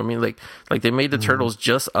real. You know what I mean? Like they made the turtles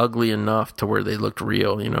just ugly enough to where they looked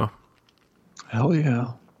real. Hell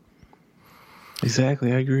yeah.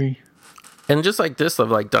 Exactly, I agree. And just like this of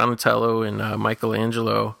like Donatello and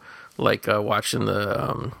Michelangelo, like watching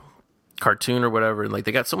the cartoon or whatever, and like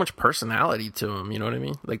they got so much personality to them. You know what I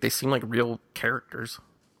mean? Like they seem like real characters.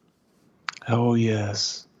 Oh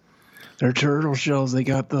yes. They're turtle shells. They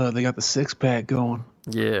got the 6-pack going.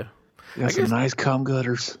 Yeah. They got some nice cum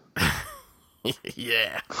gutters.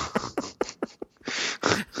 Yeah.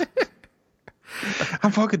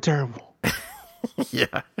 I'm fucking terrible.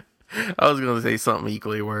 Yeah. I was going to say something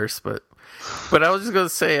equally worse, but I was just going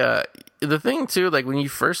to say the thing too, like when you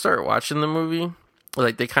first start watching the movie,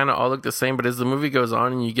 like they kind of all look the same, but as the movie goes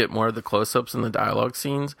on and you get more of the close-ups and the dialogue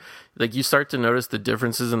scenes, like you start to notice the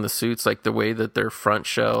differences in the suits, like the way that their front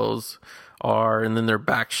shells are and then their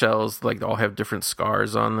back shells like all have different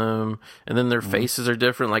scars on them, and then their faces are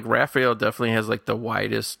different. Like Raphael definitely has like the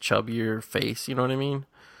widest, chubbier face, you know what I mean?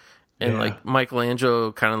 And like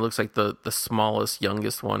Michelangelo kind of looks like the smallest,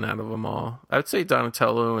 youngest one out of them all. I would say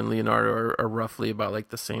Donatello and Leonardo are roughly about like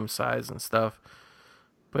the same size and stuff.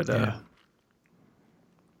 But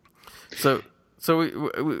so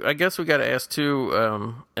I guess we got to ask too.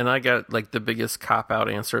 And I got like the biggest cop out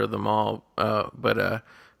answer of them all. But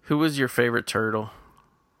who was your favorite turtle?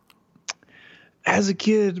 As a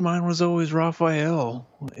kid, mine was always Raphael,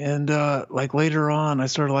 and like later on, I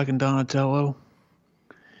started liking Donatello.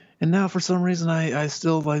 And now, for some reason, I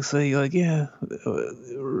still like say like, yeah,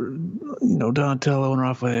 Donatello and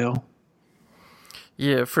Raphael.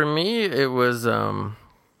 Yeah, for me, it was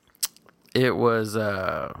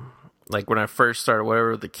like when I first started,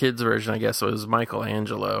 whatever the kids version, I guess it was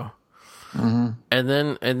Michelangelo. Mm-hmm.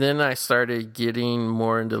 And then I started getting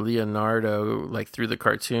more into Leonardo, like through the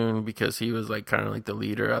cartoon, because he was like kind of like the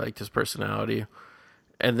leader. I liked his personality.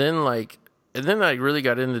 And then I really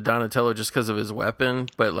got into Donatello just because of his weapon.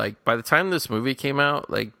 But like by the time this movie came out,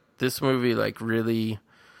 like this movie like really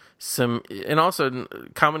and also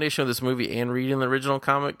combination of this movie and reading the original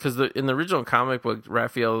comic, because in the original comic book,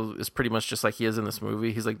 Raphael is pretty much just like he is in this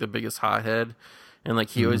movie. He's like the biggest hothead, and like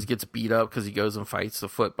he always gets beat up because he goes and fights the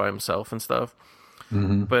Foot by himself and stuff.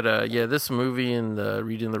 Mm-hmm. But this movie and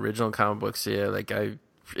reading the original comic books, like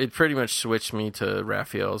it pretty much switched me to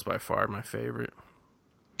Raphael's by far my favorite.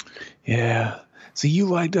 Yeah. See, you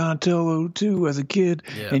liked Donatello too as a kid,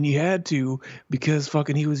 Yeah. and you had to because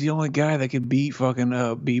fucking he was the only guy that could beat fucking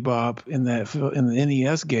Bebop in the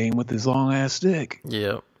NES game with his long ass stick.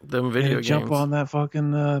 Yeah, them He video had to games. jump on that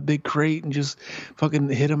fucking big crate and just fucking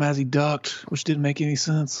hit him as he ducked, which didn't make any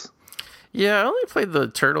sense. Yeah, I only played the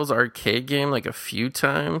Turtles arcade game like a few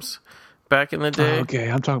times back in the day. Oh,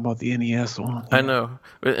 okay, I'm talking about the NES one. I know.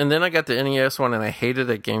 And then I got the NES one, and I hated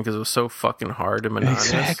that game because it was so fucking hard and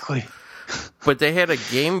monotonous. Exactly. But they had a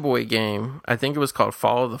Game Boy game. I think it was called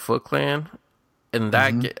Follow the Foot Clan. And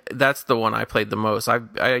that's the one I played the most. I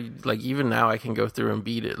like, even now I can go through and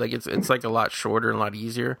beat it. Like it's like a lot shorter and a lot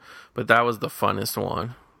easier. But that was the funnest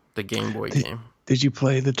one, the Game Boy game. Did you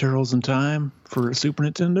play the Turtles in Time for Super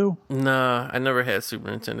Nintendo? Nah, I never had Super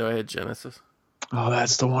Nintendo. I had Genesis. Oh,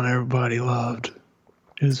 that's the one everybody loved.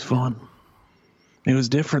 It was fun. It was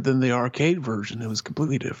different than the arcade version. It was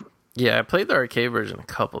completely different. Yeah, I played the arcade version a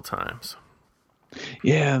couple times.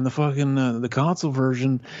 Yeah, and the fucking the console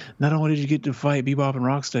version, not only did you get to fight Bebop and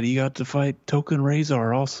Rocksteady, you got to fight Token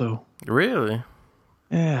Razor also. Really?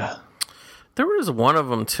 Yeah. There was one of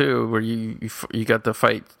them too where you got to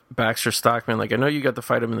fight Baxter Stockman. Like I know you got to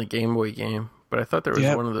fight him in the Game Boy game, but I thought there was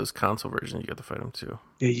one of those console versions you got to fight him too.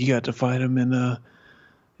 Yeah, you got to fight him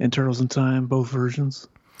in Turtles in Time, both versions.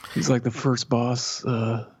 He's like the first boss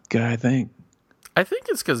guy, I think. I think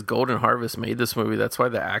it's because Golden Harvest made this movie. That's why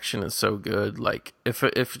the action is so good. Like if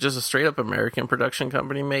just a straight up American production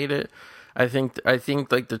company made it, I think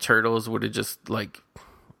like the Turtles would have just like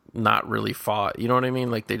not really fought. You know what I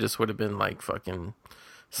mean? Like they just would have been like fucking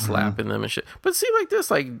slapping them and shit. But see, like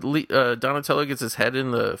this, like Donatello gets his head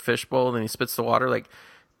in the fishbowl and then he spits the water. Like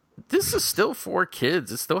this is still for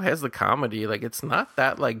kids. It still has the comedy. Like it's not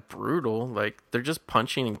that like brutal. Like they're just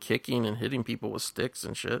punching and kicking and hitting people with sticks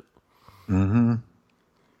and shit. Mm-hmm.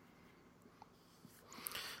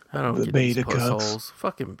 I don't get these pussholes.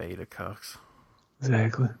 Fucking beta cucks.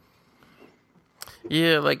 Exactly.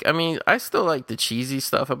 Yeah, like, I mean, I still like the cheesy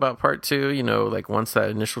stuff about part 2, you know, like once that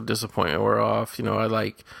initial disappointment wore off, you know, I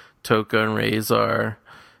like Toka and Razor,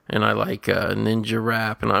 and I like Ninja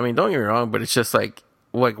Rap, and I mean, don't get me wrong, but it's just like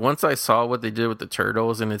once I saw what they did with the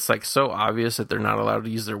Turtles, and it's like so obvious that they're not allowed to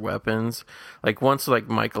use their weapons, like once like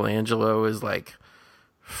Michelangelo is like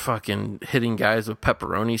fucking hitting guys with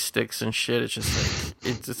pepperoni sticks and shit, it's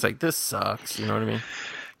just like this sucks, you know what I mean?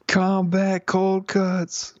 Combat cold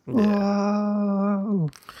cuts. Yeah. Whoa.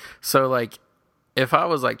 So like if I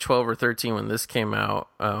was like 12 or 13 when this came out,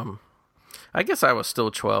 I guess I was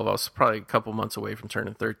still 12. I was probably a couple months away from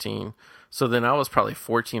turning 13. So then I was probably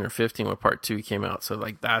 14 or 15 when part 2 came out. So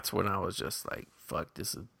like that's when I was just like, fuck,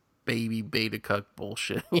 this is baby beta cuck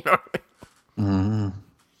bullshit. You know what I mean? Mm-hmm.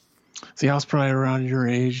 See, I was probably around your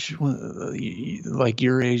age, like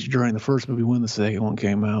your age during the first movie when the second one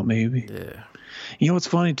came out, maybe. Yeah. You know what's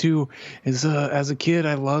funny too is as a kid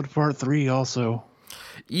I loved part 3 also.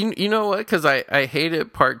 You know what? Because I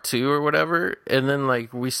hated part 2 or whatever, and then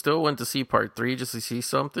like we still went to see part 3 just to see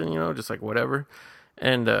something, you know, just like whatever.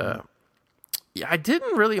 And yeah, I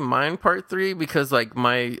didn't really mind part 3 because like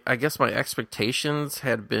I guess my expectations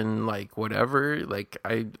had been like whatever. Like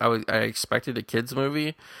I expected a kids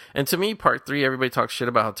movie, and to me part 3 everybody talks shit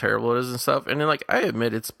about how terrible it is and stuff, and then like I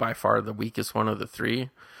admit it's by far the weakest one of the 3.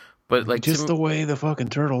 But like just the way the fucking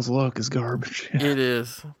turtles look is garbage. It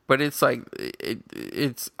is, but it's like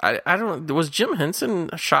I don't. Was Jim Henson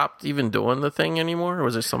Chopped even doing the thing anymore, or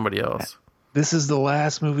was there somebody else? This is the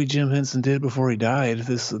last movie Jim Henson did before he died.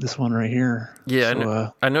 This one right here. Yeah,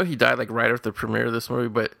 so, I know he died like right after the premiere of this movie,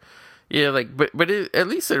 but yeah, like but at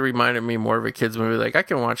least it reminded me more of a kids movie. Like I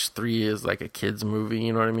can watch 3 as like a kids movie,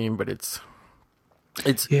 you know what I mean? But it's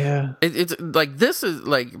like this is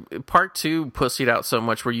like part 2 pussied out so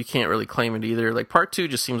much where you can't really claim it either. Like part 2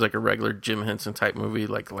 just seems like a regular Jim Henson type movie,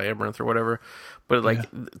 like Labyrinth or whatever. But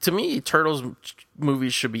like to me, Turtles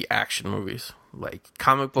movies should be action movies, like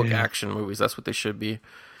comic book action movies. That's what they should be.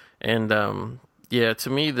 And yeah, to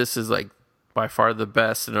me, this is like by far the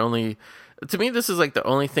best. And to me, this is like the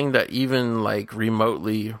only thing that even like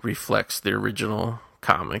remotely reflects the original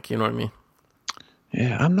comic. You know what I mean?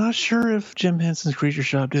 Yeah, I'm not sure if Jim Henson's Creature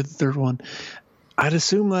Shop did the third one. I'd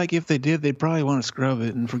assume like if they did, they'd probably want to scrub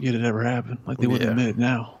it and forget it ever happened. Like they wouldn't admit it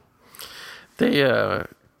now. They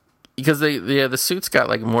because the suits got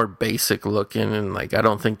like more basic looking, and like I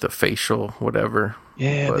don't think the facial whatever.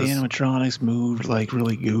 Yeah, the animatronics moved like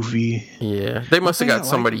really goofy. Yeah, they must have got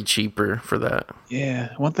somebody cheaper for that.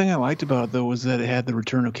 Yeah, one thing I liked about it though was that it had the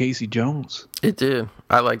return of Casey Jones. It did.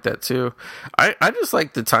 I like that too. I just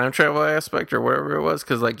like the time travel aspect or whatever it was,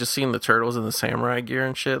 because like just seeing the turtles in the samurai gear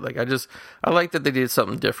and shit. Like I like that they did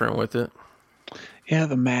something different with it. Yeah,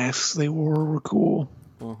 the masks they wore were cool.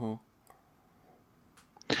 Mm-hmm.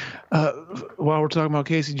 While we're talking about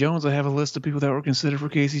Casey Jones, I have a list of people that were considered for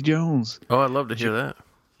Casey Jones. Oh, I'd love to hear that.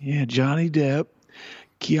 Yeah, Johnny Depp,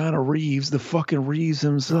 Keanu Reeves, the fucking Reeves Oh,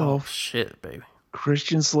 himself, shit, baby.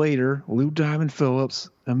 Christian Slater, Lou Diamond Phillips,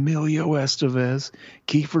 Emilio Estevez,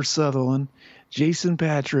 Kiefer Sutherland, Jason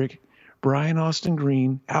Patrick, Brian Austin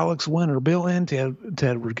Green, Alex Winter, Bill and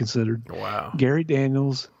Ted were considered. Wow. Gary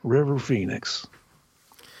Daniels, River Phoenix.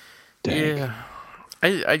 Dang. Yeah.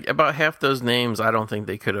 I about half those names, I don't think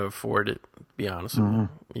they could have afforded it, to be honest with you,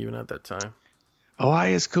 even at that time.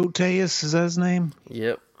 Elias Koteas, is that his name?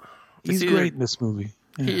 Yep. He's great in this movie.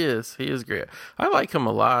 Yeah. He is. He is great. I like him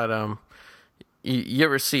a lot. You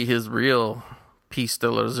ever see his real piece de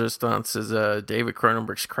resistance is David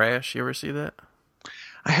Cronenberg's Crash? You ever see that?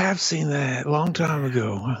 I have seen that a long time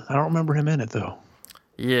ago. I don't remember him in it, though.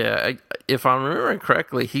 Yeah. If I'm remembering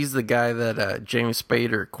correctly, he's the guy that James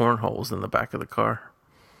Spader cornholes in the back of the car.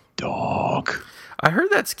 Dog. I heard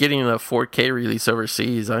that's getting a 4K release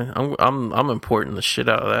overseas. I'm importing the shit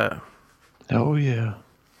out of that. Oh, yeah.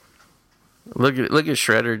 Look at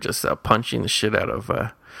Shredder just punching the shit out of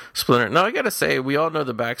Splinter. Now, I gotta say, we all know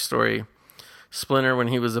the backstory. Splinter, when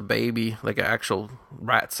he was a baby, like an actual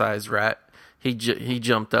rat-sized rat, he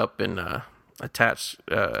jumped up and attached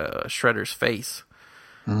Shredder's face.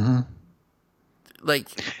 Mm-hmm.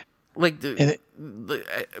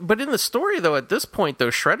 But in the story, though, at this point, though,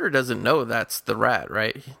 Shredder doesn't know that's the rat,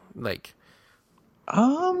 right?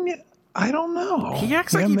 I don't know. He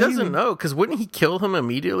acts like he doesn't know, because wouldn't he kill him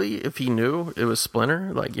immediately if he knew it was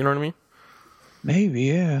Splinter? You know what I mean? Maybe,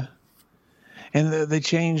 yeah. And they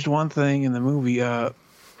changed one thing in the movie,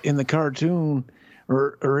 in the cartoon,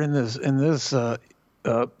 or in this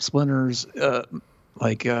Splinter's,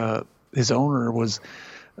 his owner was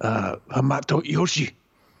Hamato Yoshi.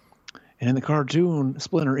 And in the cartoon,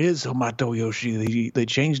 Splinter is Hamato Yoshi. They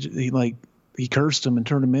changed it. He cursed him and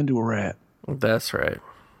turned him into a rat. That's right.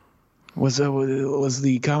 Was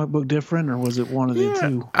the comic book different, or was it one of the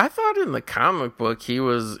two? I thought in the comic book he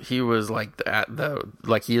was like that, though,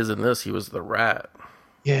 like he is in this. He was the rat.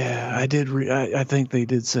 Yeah, I did. I think they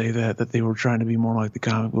did say that they were trying to be more like the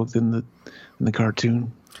comic book than the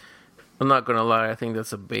cartoon. I'm not gonna lie. I think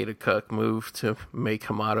that's a beta cuck move to make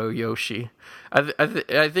Hamato Yoshi.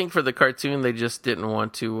 I think for the cartoon they just didn't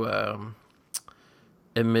want to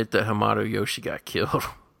admit that Hamato Yoshi got killed.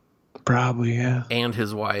 Probably, yeah. And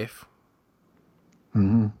his wife.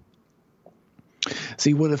 Mm-hmm.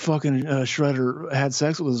 See, what if fucking Shredder had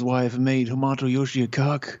sex with his wife and made Hamato Yoshi a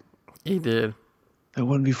cuck? He did. That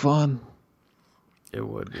wouldn't be fun. It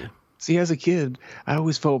would be. See, as a kid, I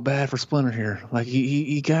always felt bad for Splinter here. Like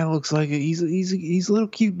he kind of looks like he's a little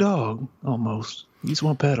cute dog almost. You just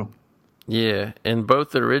want to pet him. Yeah, in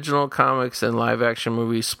both the original comics and live action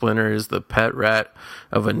movies, Splinter is the pet rat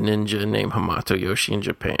of a ninja named Hamato Yoshi in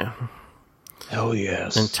Japan. Oh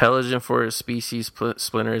yes. Intelligent for his species,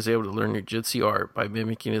 Splinter is able to learn Jujutsu art by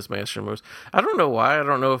mimicking his master moves. I don't know why. I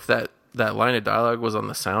don't know if that line of dialogue was on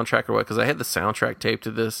the soundtrack or what, because I had the soundtrack taped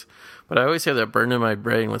to this, but I always have that burned in my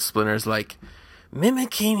brain with Splinter's like,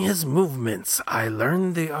 mimicking his movements, I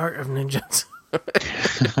learned the art of ninjutsu.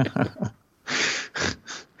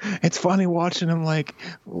 It's funny watching him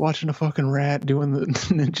watching a fucking rat doing the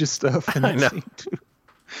ninja stuff. I know.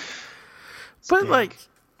 But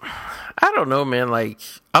I don't know, man.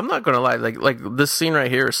 I'm not gonna lie. Like this scene right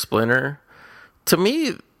here is Splinter. To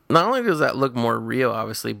me, not only does that look more real,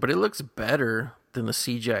 obviously, but it looks better than the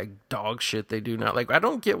CGI dog shit they do now. I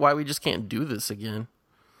don't get why we just can't do this again.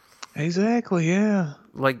 Exactly, yeah.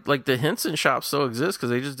 Like the Henson shop still exists because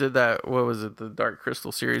they just did that. What was it? The Dark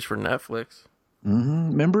Crystal series for Netflix. Mm-hmm.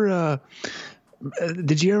 Remember?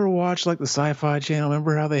 Did you ever watch the Sci-Fi Channel?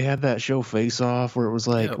 Remember how they had that show Face Off, where it was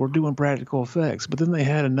we're doing practical effects, but then they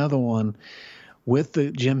had another one with the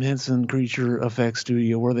Jim Henson Creature Effects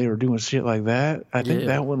Studio where they were doing shit like that. I think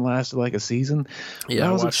that one lasted a season. Yeah,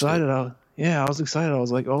 I was excited. I was excited. I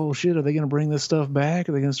was like, oh shit, are they going to bring this stuff back?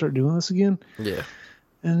 Are they going to start doing this again? Yeah.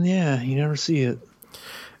 And yeah, you never see it.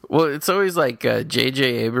 Well, it's always J.J.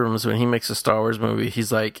 Abrams, when he makes a Star Wars movie,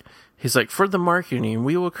 he's like, for the marketing,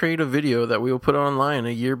 we will create a video that we will put online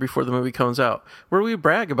a year before the movie comes out, where we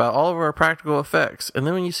brag about all of our practical effects. And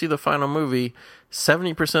then when you see the final movie,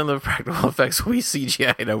 70% of the practical effects we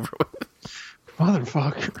CGI'd over with.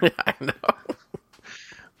 Motherfucker. Yeah, I know.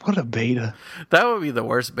 What a beta. That would be the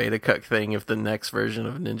worst beta cuck thing if the next version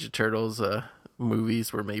of Ninja Turtles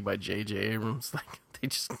movies were made by J.J. Abrams.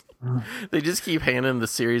 They just keep handing the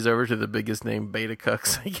series over to the biggest name beta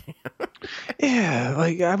cucks they can. Yeah,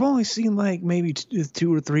 I've only seen maybe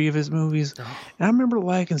 2 or 3 of his movies. And I remember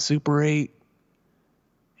liking Super 8.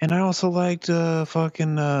 And I also liked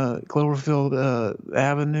fucking Cloverfield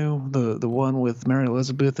Avenue, the one with Mary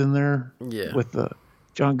Elizabeth in there. Yeah. With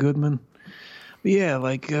John Goodman. But yeah,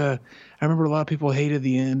 like I remember a lot of people hated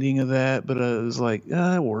the ending of that, but it was like,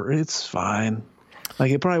 it's fine.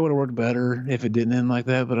 Like it probably would have worked better if it didn't end like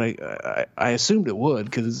that, but I assumed it would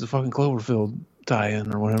because it's a fucking Cloverfield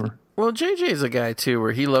tie-in or whatever. Well, JJ's a guy too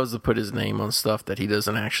where he loves to put his name on stuff that he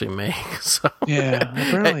doesn't actually make. So yeah,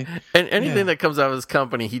 apparently, and anything that comes out of his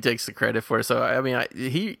company, he takes the credit for. So I mean,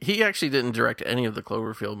 he actually didn't direct any of the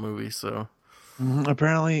Cloverfield movies. So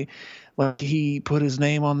apparently, like he put his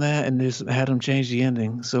name on that and just had him change the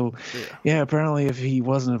ending. So yeah, apparently, if he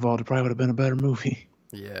wasn't involved, it probably would have been a better movie.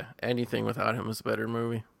 Yeah, anything without him is a better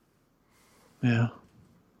movie. Yeah,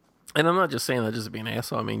 and I'm not just saying that just to be an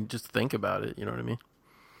asshole. I mean, just think about it. You know what I mean?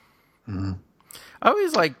 Mm-hmm. I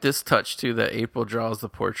always like this touch too that April draws the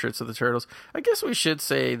portraits of the turtles. I guess we should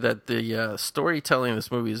say that the storytelling in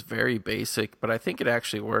this movie is very basic, but I think it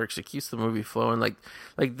actually works. It keeps the movie flowing. Like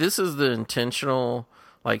this is the intentional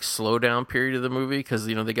like slow down period of the movie because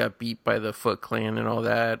you know they got beat by the Foot Clan and all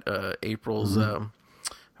that. April's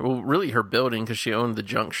well, really her building because she owned the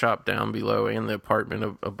junk shop down below and the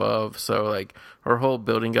apartment above. So like her whole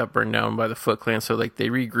building got burned down by the Foot Clan. So like they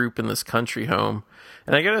regroup in this country home.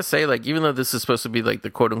 And I gotta say, like, even though this is supposed to be like the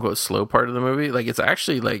quote unquote slow part of the movie, like it's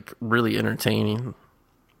actually like really entertaining.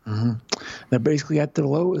 Mm-hmm. They're basically at their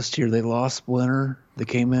lowest here. They lost Splinter. They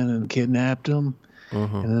came in and kidnapped him.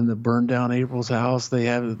 And then they burned down April's house.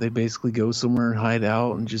 They basically go somewhere and hide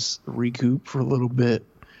out and just recoup for a little bit.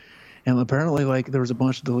 And apparently, like, there was a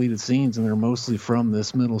bunch of deleted scenes, and they're mostly from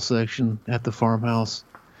this middle section at the farmhouse.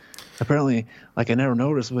 Apparently, like, I never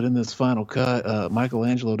noticed, but in this final cut,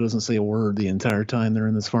 Michelangelo doesn't say a word the entire time they're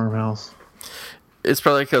in this farmhouse. It's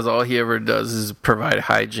probably because all he ever does is provide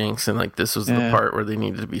hijinks, and, like, this was the part where they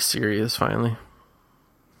needed to be serious, finally.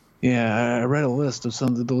 Yeah, I read a list of some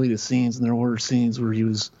of the deleted scenes, and there were scenes where he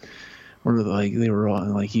was... Or like they were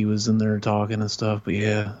on, like he was in there talking and stuff. But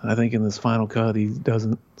yeah, I think in this final cut he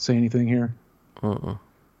doesn't say anything here.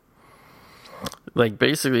 Like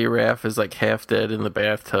basically, Raph is like half dead in the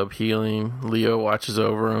bathtub healing. Leo watches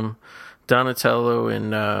over him. Donatello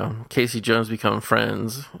and Casey Jones become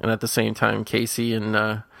friends, and at the same time, Casey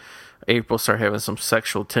and April start having some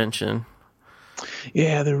sexual tension.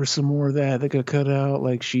 Yeah, there was some more of that got cut out.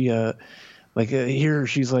 Like she. Here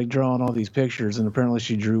she's like drawing all these pictures, and apparently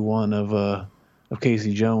she drew one of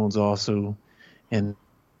Casey Jones also, and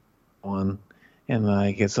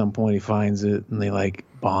like at some point he finds it, and they like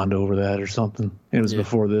bond over that or something. It was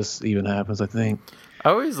before this even happens, I think. I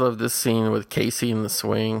always love this scene with Casey in the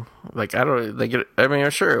swing. Like I don't like it. I mean,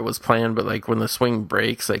 I'm sure it was planned, but like when the swing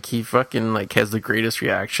breaks, like he fucking like has the greatest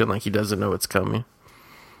reaction, like he doesn't know it's coming.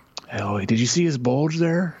 Hell, did you see his bulge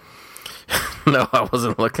there? No, I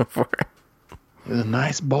wasn't looking for it. It was a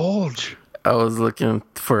nice bulge. I was looking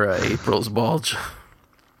for April's bulge.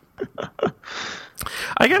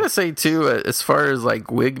 I gotta say too, as far as like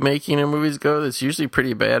wig making in movies go, it's usually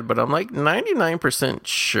pretty bad. But I'm like 99%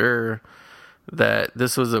 sure that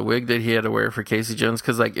this was a wig that he had to wear for Casey Jones.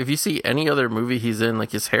 Because like if you see any other movie he's in,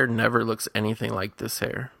 like his hair never looks anything like this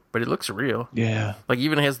hair, but it looks real. Yeah, like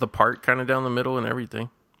even has the part kind of down the middle and everything.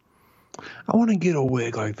 I want to get a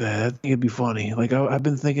wig like that. I think it'd be funny. Like I've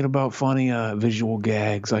been thinking about funny visual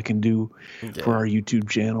gags I can do for our YouTube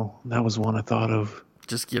channel. That was one I thought of.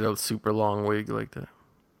 Just get a super long wig like that.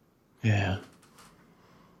 Yeah.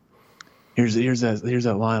 Here's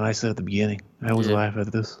that line I said at the beginning. I always laugh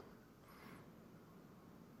at this.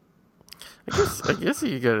 I guess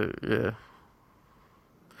you gotta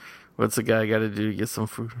What's the guy gotta do to get some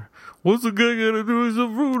food? What's the guy gotta do to get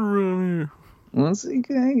some food around here? What's he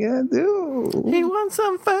gotta do? He wants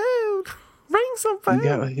some food. Bring some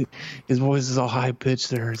food. His voice is all high pitched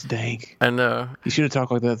there. It's dank. I know. He should have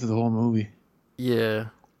talked like that through the whole movie. Yeah.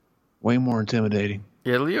 Way more intimidating.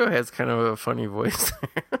 Yeah, Leo has kind of a funny voice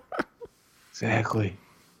there. Exactly.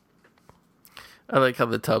 I like how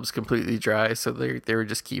the tub's completely dry, so they were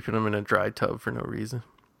just keeping him in a dry tub for no reason.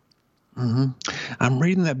 I'm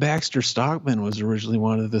reading that Baxter Stockman was originally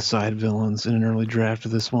one of the side villains in an early draft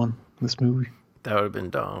of this movie. That would have been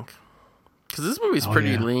donk. Because this movie's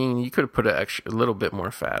pretty lean. You could have put a little bit more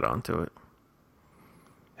fat onto it.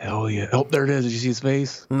 Hell yeah. Oh, there it is. Did you see his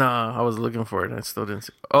face? No, I was looking for it. I still didn't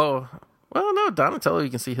see. Oh, well, no, Donatello, you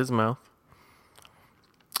can see his mouth.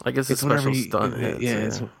 I guess it's special stunt.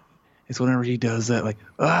 It's whenever he does that, like,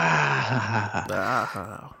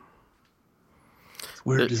 It's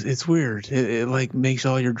weird. It's weird. It like makes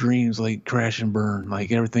all your dreams like crash and burn.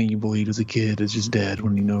 Like everything you believed as a kid is just dead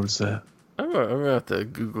when you notice that. I'm gonna have to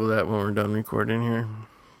Google that when we're done recording here.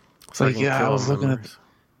 It's like, I was looking at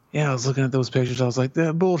Yeah, I was looking at those pictures. I was like,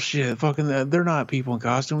 that bullshit. Fucking, they're not people in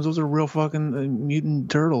costumes. Those are real fucking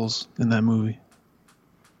mutant turtles in that movie.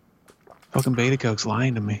 Fucking Beta Cuck's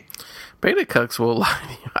lying to me. Beta Cucks will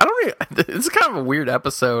lie. I don't really, it's kind of a weird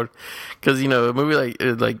episode because, you know, a movie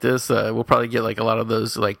like this, we'll probably get like a lot of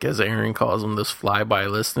those, like as Aaron calls them, those flyby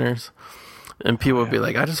listeners. And people will be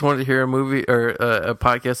like, I just wanted to hear a movie or a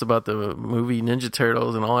podcast about the movie Ninja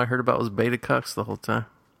Turtles, and all I heard about was Beta Cucks the whole time.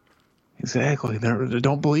 Exactly. They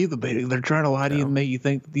don't believe the beta. They're trying to lie to you and make you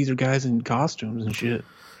think that these are guys in costumes and shit.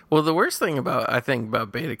 Well, the worst thing about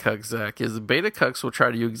Beta Cucks, Zach, is Beta Cucks will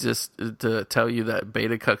try to tell you that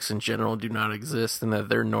Beta Cucks in general do not exist and that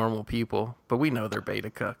they're normal people, but we know they're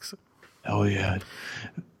Beta Cucks. Oh yeah.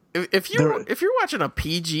 If you're watching a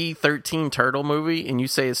PG-13 turtle movie and you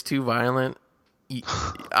say it's too violent,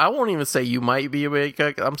 I won't even say you might be a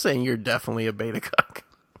Beta Cuck. I'm saying you're definitely a Beta Cuck.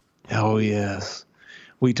 Oh yes.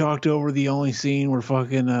 We talked over the only scene where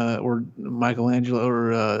where Michelangelo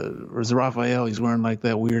or was it Raphael? He's wearing like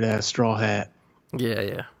that weird ass straw hat.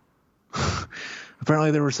 Yeah.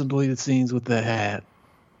 Apparently, there were some deleted scenes with the hat.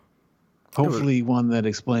 Hopefully, one that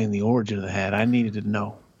explained the origin of the hat. I needed to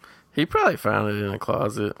know. He probably found it in a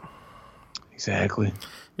closet. Exactly.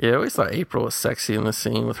 Yeah, I always thought April was sexy in the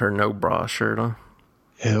scene with her no bra shirt on.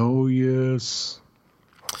 Hell yes.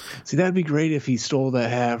 See, that'd be great if he stole that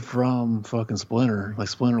hat from fucking Splinter, like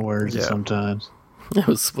Splinter wears it sometimes. It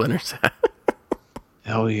was Splinter's hat.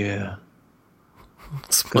 Hell yeah.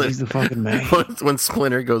 Splinter, he's the fucking man. When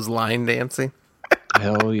Splinter goes line dancing.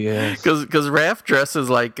 Hell yeah. Because Raph dresses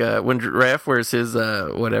like, when Raph wears his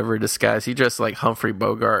whatever disguise, he dresses like Humphrey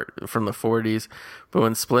Bogart from the 40s. But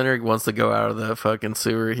when Splinter wants to go out of the fucking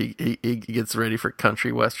sewer, he gets ready for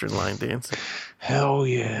country western line dancing. Hell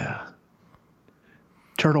yeah.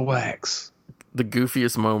 Turtle wax. The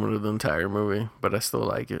goofiest moment of the entire movie, but I still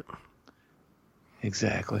like it.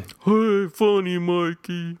 Exactly. Hey, funny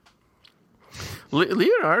Mikey.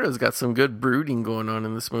 Leonardo's got some good brooding going on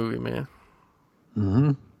in this movie, man.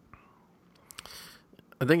 Mm-hmm.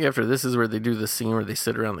 I think after this is where they do the scene where they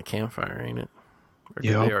sit around the campfire, ain't it?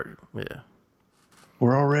 Yeah. Yeah.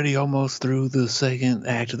 We're already almost through the second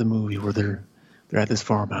act of the movie where they're at this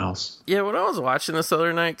farmhouse. Yeah, when I was watching this the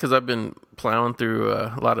other night, because I've been plowing through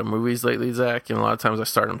a lot of movies lately, Zach, and a lot of times I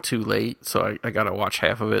start them too late, so I got to watch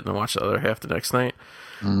half of it and then watch the other half the next night.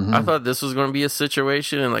 Mm-hmm. I thought this was going to be a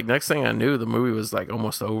situation, and like next thing I knew, the movie was like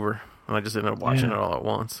almost over, and I just ended up watching it all at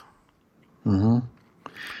once. Mm-hmm.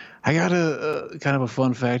 I got a kind of a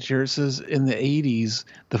fun fact here. It says in the 80s,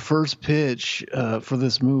 the first pitch for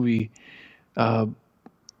this movie,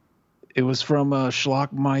 it was from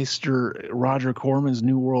Schlockmeister Roger Corman's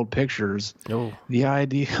New World Pictures. Oh. The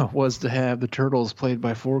idea was to have the Turtles played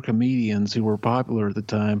by 4 comedians who were popular at the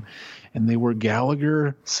time, and they were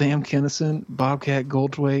Gallagher, Sam Kinison, Bobcat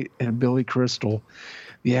Goldthwait, and Billy Crystal.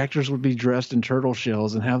 The actors would be dressed in turtle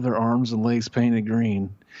shells and have their arms and legs painted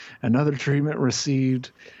green. Another treatment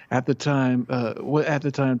received at the time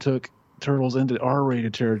took Turtles into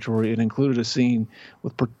R-rated territory and included a scene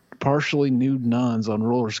with partially nude nuns on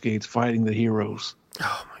roller skates fighting the heroes.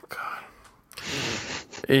 Oh my god!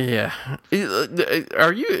 Yeah,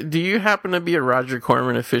 do you happen to be a Roger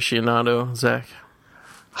Corman aficionado, Zach?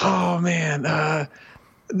 Oh man,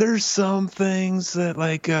 there's some things that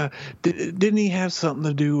like didn't he have something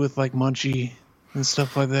to do with like Munchie and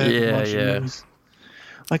stuff like that? Yeah. Movies?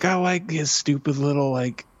 Like I like his stupid little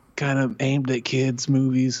like kind of aimed at kids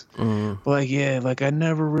movies. Mm. Like I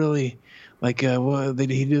never really like he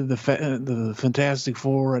did the Fantastic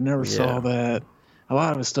Four. I never saw that. A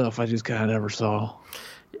lot of his stuff I just kind of never saw.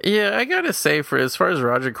 Yeah, I gotta say, for as far as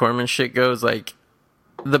Roger Corman shit goes, like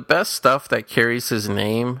the best stuff that carries his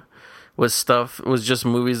name was just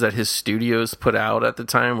movies that his studios put out at the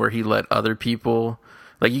time, where he let other people,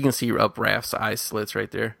 like you can see up Raph's eye slits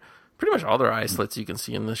right there. Pretty much all their eye slits you can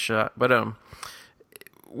see in this shot, but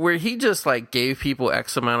where he just like gave people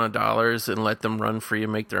X amount of dollars and let them run free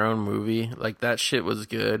and make their own movie, like that shit was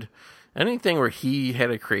good. Anything where he had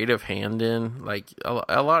a creative hand in, like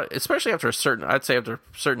a lot, especially after a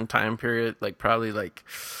certain time period, like probably like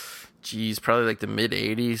the mid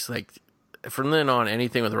 80s, like from then on,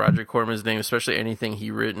 anything with Roger Corman's name, especially anything he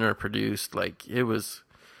written or produced, like it was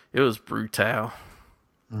brutal.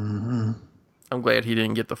 Mm-hmm. I'm glad he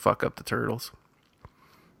didn't get the fuck up the Turtles.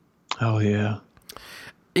 Oh yeah.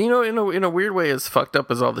 You know, in a weird way, as fucked up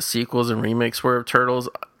as all the sequels and remakes were of Turtles,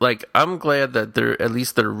 like I'm glad that they're at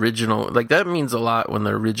least the original. Like that means a lot when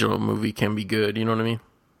the original movie can be good. You know what I mean?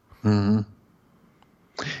 Mm-hmm.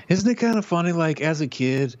 Isn't it kind of funny? Like as a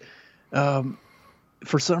kid,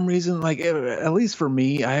 for some reason, like at least for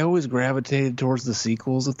me, I always gravitated towards the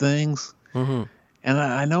sequels of things. Mm-hmm. And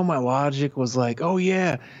I know my logic was like, oh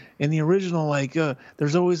yeah, in the original, like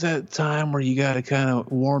there's always that time where you got to kind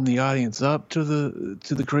of warm the audience up to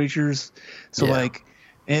the creatures. So like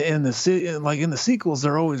in the sequels,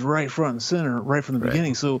 they're always right front and center, right from the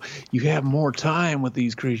beginning. So you have more time with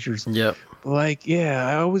these creatures. Yep. Like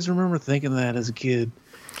I always remember thinking that as a kid,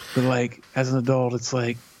 but like as an adult, it's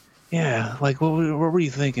like. Yeah, like what were you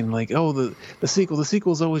thinking? Like, oh, the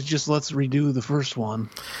sequel's always just let's redo the first one,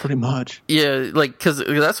 pretty much. Yeah, like because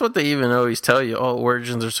that's what they even always tell you. Oh,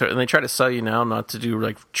 origins are so, and they try to sell you now not to do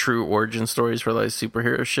like true origin stories for like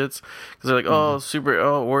superhero shits because they're like,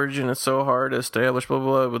 origin is so hard to establish, blah blah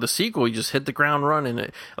blah. With the sequel, you just hit the ground running.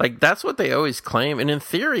 It like that's what they always claim, and in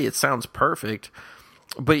theory, it sounds perfect.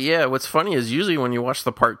 But yeah, what's funny is usually when you watch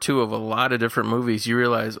the part 2 of a lot of different movies, you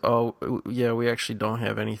realize, oh, yeah, we actually don't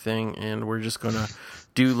have anything, and we're just going to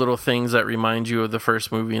do little things that remind you of the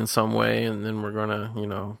first movie in some way, and then we're going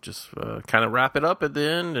to, just kind of wrap it up at the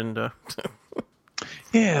end. And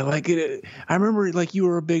yeah, like I remember, like you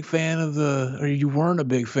were a big fan of or you weren't a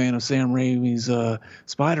big fan of Sam Raimi's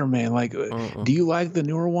Spider-Man. Like, do you like the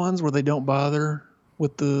newer ones where they don't bother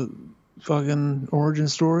with the fucking origin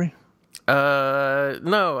story?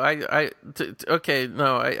 No, I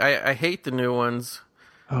hate the new ones.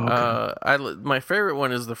 Oh, okay. My favorite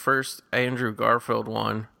one is the first Andrew Garfield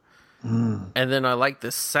one. And then I like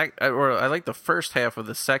I like the first half of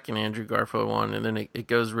the second Andrew Garfield one, and then it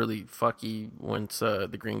goes really fucky once the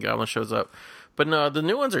Green Goblin shows up. But no, the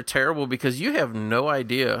new ones are terrible because you have no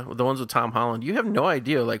idea. The ones with Tom Holland, you have no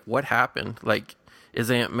idea like what happened. Like, is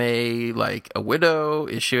Aunt May like a widow?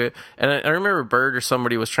 Is she? And I remember Bird or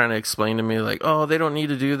somebody was trying to explain to me like, oh, they don't need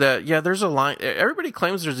to do that. Yeah, there's a line. Everybody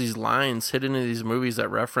claims there's these lines hidden in these movies that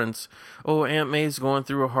reference, oh, Aunt May's going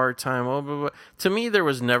through a hard time. Oh, blah, blah. To me, there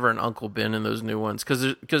was never an Uncle Ben in those new ones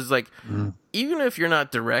because like even if you're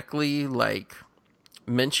not directly like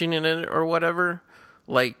mentioning it or whatever,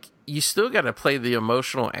 like you still got to play the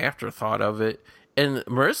emotional afterthought of it. And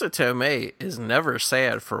Marissa Tomei is never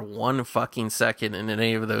sad for one fucking second in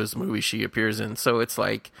any of those movies she appears in. So it's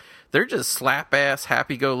like, they're just slap-ass,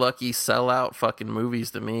 happy-go-lucky, sell-out fucking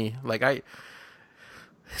movies to me. Like,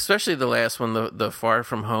 especially the last one, the Far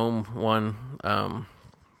From Home one.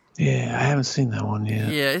 Yeah, I haven't seen that one yet.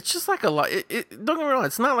 Yeah, it's just like a lot. Don't get me wrong,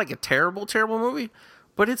 it's not like a terrible, terrible movie,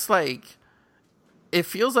 but it's like, it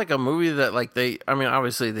feels like a movie that, like,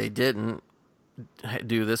 obviously they didn't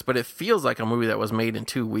do this, but it feels like a movie that was made in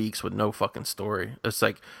 2 weeks with no fucking story. It's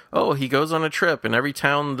like, oh, he goes on a trip, and every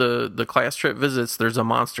town the class trip visits, there's a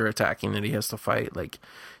monster attacking that he has to fight. Like,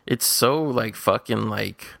 it's so like fucking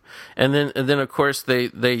like, and then of course they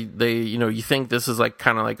you think this is like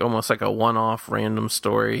kind of like almost like a one-off random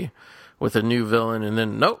story with a new villain, and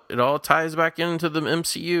then nope, it all ties back into the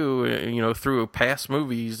MCU, through past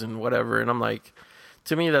movies and whatever. And I'm like,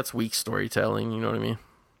 to me, that's weak storytelling. You know what I mean?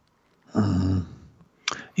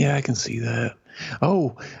 Yeah, I can see that.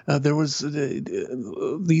 Oh, there was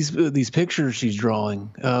these pictures she's drawing.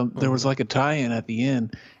 There was like a tie-in at the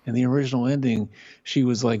end. In the original ending, she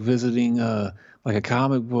was like visiting like a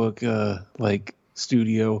comic book like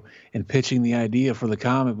studio and pitching the idea for the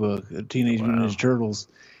comic book, Teenage Mutant Ninja Turtles.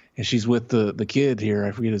 And she's with the kid here.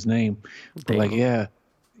 I forget his name. But like, yeah.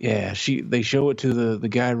 They show it to the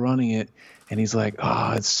guy running it. And he's like,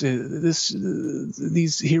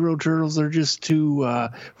 these hero turtles are just too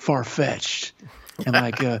far-fetched. And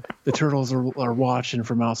like the turtles are watching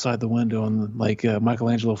from outside the window, and like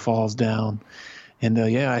Michelangelo falls down. And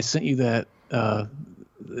I sent you that.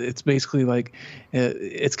 It's basically like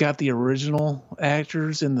it's got the original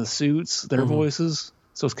actors in the suits, their voices.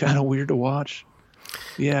 So it's kind of weird to watch.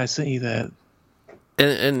 Yeah, I sent you that.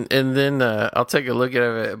 And then I'll take a look at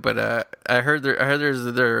it, but I heard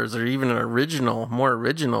there's even an more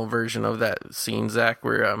original version of that scene, Zach,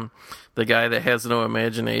 where the guy that has no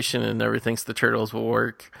imagination and never thinks the turtles will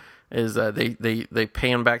work is they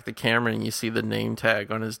pan back the camera and you see the name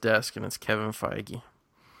tag on his desk and it's Kevin Feige.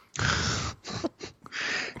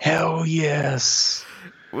 Hell yes!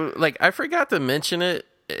 Like, I forgot to mention it.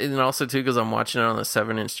 And also, too, because I'm watching it on the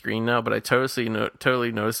 7-inch screen now, but I totally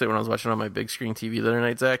noticed it when I was watching it on my big screen TV the other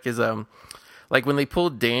night, Zach, is like when they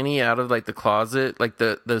pulled Danny out of like the closet, like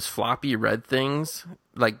those floppy red things,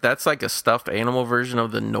 like that's like a stuffed animal version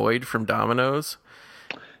of the Noid from Domino's.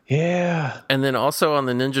 Yeah. And then also on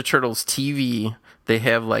the Ninja Turtles TV, they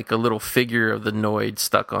have like a little figure of the Noid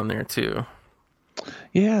stuck on there too.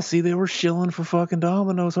 Yeah, see, they were shilling for fucking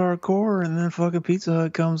Domino's hardcore, and then fucking Pizza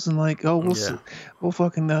Hut comes and like, oh, we'll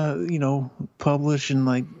fucking publish and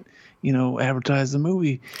like advertise the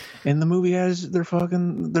movie, and the movie has their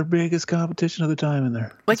biggest competition of the time in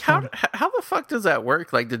there. Like, how the fuck does that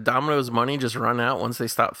work? Like, did Domino's money just run out once they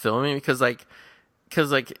stopped filming? Because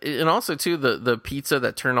and also too, the pizza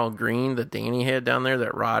that turned all green that Danny had down there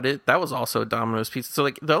that rotted, that was also a Domino's pizza. So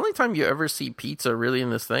like, the only time you ever see pizza really in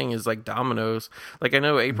this thing is like Domino's. Like, I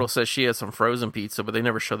know April says she has some frozen pizza, but they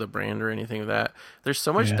never show the brand or anything of that. There's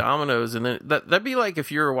so much Domino's, and then that'd be like if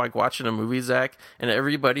you were like watching a movie, Zach, and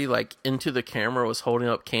everybody like into the camera was holding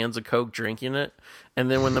up cans of Coke, drinking it. And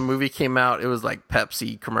then when the movie came out, it was like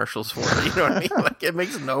Pepsi commercials for it. You know what I mean? Like, it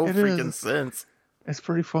makes no freaking sense. It's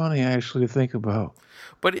pretty funny, actually, to think about.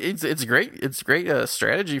 But it's great. It's great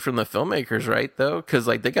strategy from the filmmakers, right? Though, because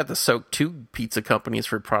like they got to soak two pizza companies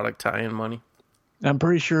for product tie-in money. I'm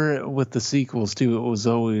pretty sure with the sequels too, it was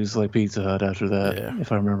always like Pizza Hut after that,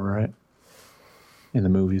 if I remember right. In the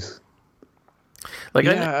movies. Like,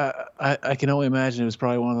 I can only imagine it was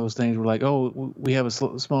probably one of those things where like, oh, we have a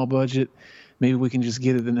small budget, maybe we can just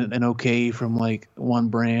get it an okay from like one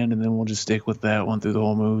brand, and then we'll just stick with that one through the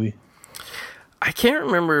whole movie. I can't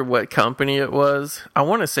remember what company it was. I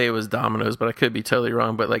want to say it was Domino's, but I could be totally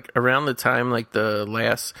wrong. But like around the time, like the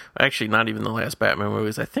last, actually not even the last Batman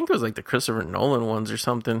movies, I think it was like the Christopher Nolan ones or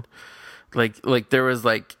something. Like there was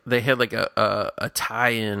like, they had like a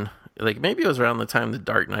tie-in, like maybe it was around the time The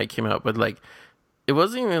Dark Knight came out, but like it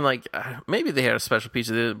wasn't even like, maybe they had a special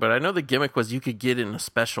pizza, but I know the gimmick was you could get it in a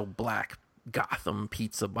special black Gotham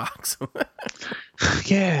pizza box.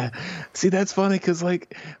 Yeah. See, that's funny because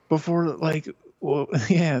like before, like, well,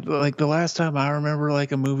 yeah, like the last time I remember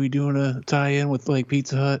like a movie doing a tie-in with like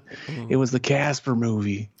Pizza Hut, it was the Casper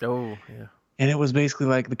movie. Oh, yeah. And it was basically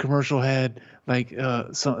like the commercial had like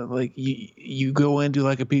some like you go into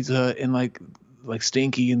like a Pizza Hut and like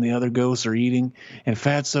Stinky and the other ghosts are eating, and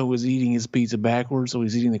Fatso was eating his pizza backwards, so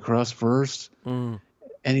he's eating the crust first. And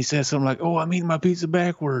he says something like, "Oh, I'm eating my pizza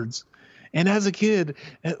backwards." And as a kid,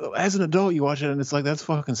 as an adult, you watch it and it's like, that's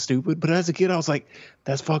fucking stupid. But as a kid, I was like,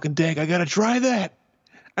 that's fucking dank. I got to try that.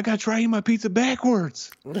 I got to try eating my pizza backwards.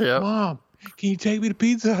 Yep. Mom, can you take me to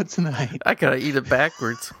Pizza Hut tonight? I got to eat it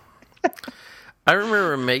backwards. I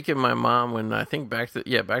remember making my mom, when I think Back to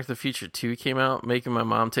the Future 2 came out, making my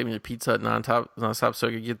mom take me to Pizza Hut nonstop so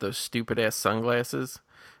I could get those stupid-ass sunglasses.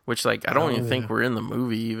 Which, like, I don't even think were in the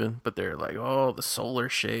movie even, but they're like, oh, the solar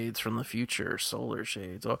shades from the future, solar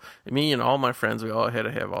shades. Oh, me and all my friends, we all had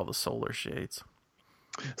to have all the solar shades.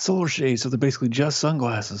 Solar shades, so they're basically just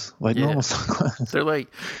sunglasses, like normal sunglasses. They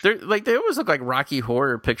always look like Rocky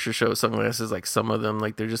Horror Picture Show sunglasses, like some of them,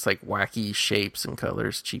 like they're just like wacky shapes and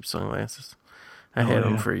colors, cheap sunglasses. I had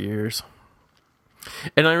them for years.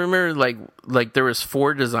 And I remember like there was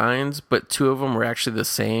 4 designs, but 2 of them were actually the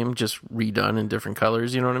same, just redone in different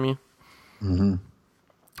colors. You know what I mean? Mm-hmm.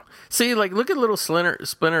 See, like, look at little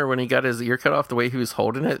Splinter when he got his ear cut off, the way he was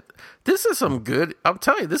holding it. This is some good, I'm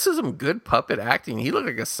telling you, this is some good puppet acting. He looked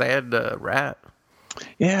like a sad rat.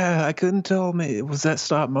 Yeah, I couldn't tell. Was that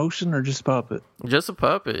stop motion or just puppet? Just a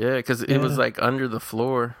puppet, yeah, because it was like under the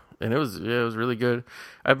floor. And it was really good.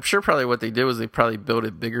 I'm sure probably what they did was they probably built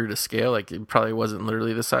it bigger to scale. Like, it probably wasn't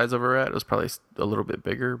literally the size of a rat. It was probably a little bit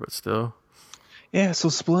bigger, but still. Yeah, so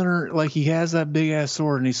Splinter, like, he has that big ass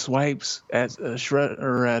sword and he swipes at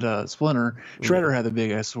Splinter. Shredder had the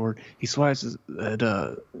big ass sword. He swipes at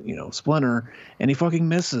Splinter, and he fucking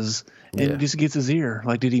misses and just gets his ear.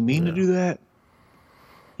 Like, did he mean to do that?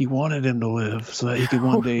 He wanted him to live so that he could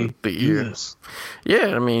one day do this.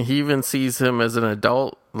 Yeah, I mean, he even sees him as an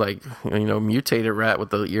adult, like, mutated rat with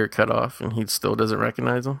the ear cut off, and he still doesn't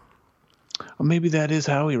recognize him. Well, maybe that is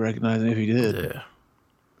how he recognized him if he did. Yeah.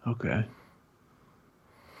 Okay.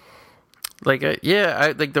 Like,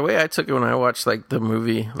 like the way I took it when I watched like the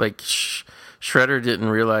movie, like Shredder didn't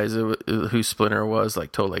realize who Splinter was,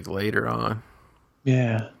 like, till like later on.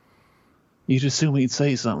 Yeah. You'd assume he'd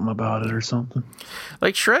say something about it or something.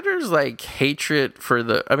 Like, Shredder's like hatred for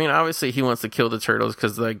obviously he wants to kill the Turtles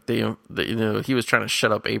because like he was trying to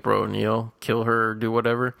shut up April O'Neil, kill her, or do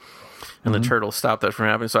whatever, and the Turtles stopped that from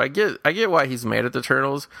happening. So I get why he's mad at the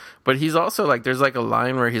Turtles, but he's also like, there's like a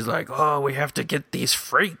line where he's like, oh, we have to get these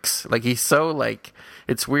freaks. Like, he's so like,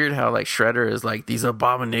 it's weird how like Shredder is like, these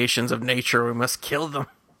abominations of nature, we must kill them.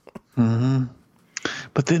 Mm-hmm.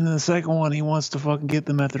 But then in the second one, he wants to fucking get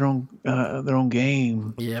them at their own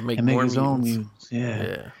game. Yeah, make his own mutants. Yeah.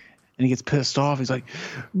 And he gets pissed off. He's like,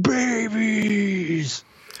 babies!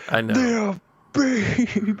 I know. They're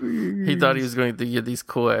babies! He thought he was going to get these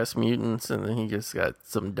cool-ass mutants, and then he just got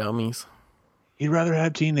some dummies. He'd rather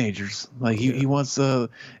have teenagers. Like, he wants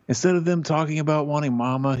instead of them talking about wanting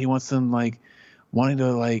mama, he wants them, like, wanting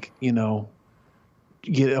to, like,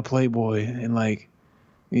 get a Playboy and, like,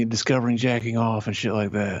 discovering jacking off and shit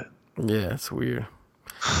like that. Yeah, it's weird.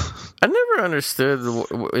 I never understood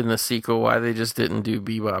in the sequel why they just didn't do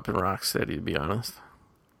Bebop and Rocksteady, to be honest.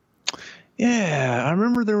 Yeah, I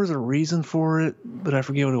remember there was a reason for it, but I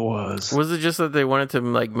forget what it was. Was it just that they wanted to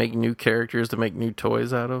like make new characters to make new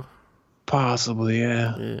toys out of? Possibly,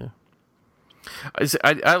 yeah. Yeah.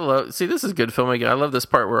 I love, see, this is good filmmaking. I love this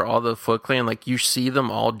part where all the Foot Clan, like, you see them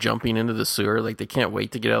all jumping into the sewer, like they can't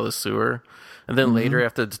wait to get out of the sewer, and then later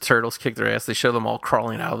after the turtles kick their ass, they show them all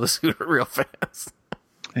crawling out of the sewer real fast.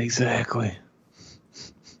 Exactly.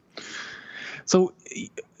 So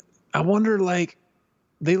I wonder, like,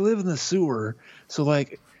 they live in the sewer, so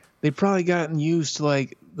like they probably gotten used to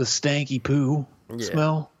like the stanky poo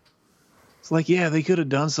smell. It's like, yeah, they could have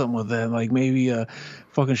done something with that. Like maybe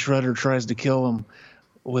fucking Shredder tries to kill them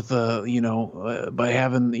with by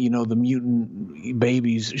having the mutant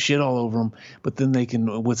babies shit all over them, but then they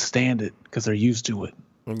can withstand it because they're used to it.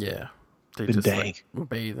 Yeah, they Been just dank. like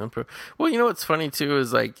bathe them. Well, you know what's funny too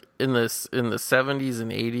is like in the 70s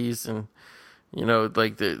and 80s and.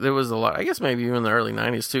 Like there was a lot, I guess maybe even in the early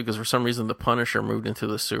 90s too, because for some reason the Punisher moved into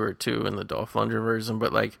the sewer too in the Dolph Lundgren version.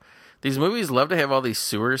 But like these movies love to have all these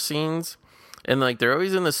sewer scenes, and like they're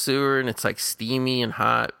always in the sewer and it's like steamy and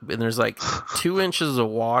hot, and there's like 2 inches of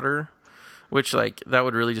water, which like that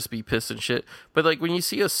would really just be piss and shit. But like when you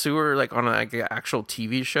see a sewer like on an actual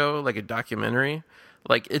TV show, like a documentary,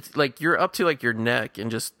 like it's like you're up to like your neck and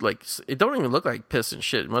just like it don't even look like piss and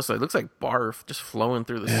shit. It looks like barf just flowing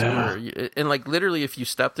through the sewer. And like literally if you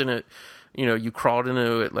stepped in it, you crawled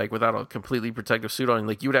into it like without a completely protective suit on,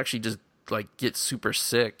 like you would actually just like get super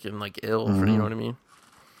sick and like ill. You know what I mean?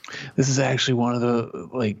 This is actually one of the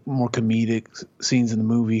like more comedic scenes in the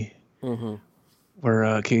movie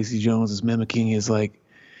where Casey Jones is mimicking his like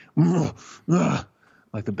the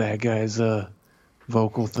bad guy's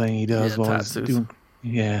vocal thing he does while he's doing.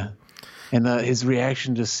 Yeah. And his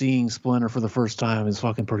reaction to seeing Splinter for the first time is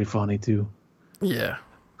fucking pretty funny, too. Yeah.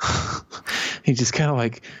 He just kind of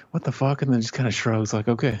like, what the fuck? And then just kind of shrugs like,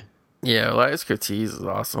 okay. Yeah, Elias Cotees is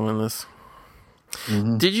awesome in this.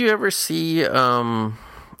 Did you ever see,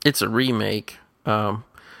 it's a remake. I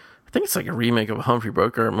think it's like a remake of a Humphrey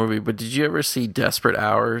Bogart movie, but did you ever see Desperate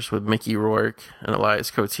Hours with Mickey Rourke and Elias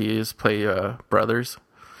Cotees play brothers?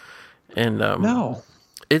 And No.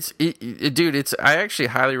 Dude, I actually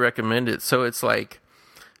highly recommend it. So it's like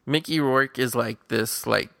Mickey Rourke is like this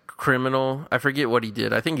like criminal. I forget what he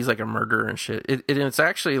did. I think he's like a murderer and shit. It's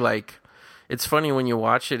actually like, it's funny when you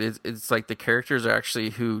watch it. It's like the characters are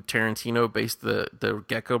actually who Tarantino based the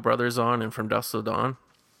Gecko brothers on and From Dusk Till Dawn.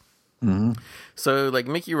 So like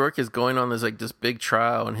Mickey Rourke is going on this big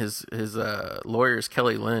trial, and his lawyer is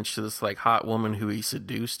Kelly Lynch, this like hot woman who he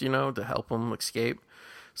seduced, to help him escape.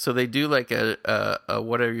 So they do like a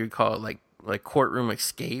whatever you call it, like courtroom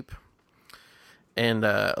escape. And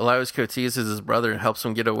Elias Cotees is his brother and helps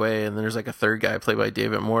him get away. And then there's like a third guy played by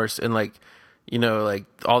David Morse. And like, like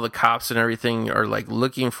all the cops and everything are like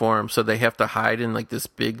looking for him. So they have to hide in like this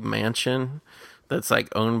big mansion that's like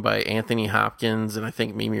owned by Anthony Hopkins and I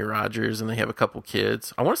think Mimi Rogers. And they have a couple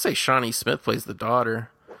kids. I want to say Shawnee Smith plays the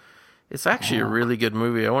daughter. It's actually a really good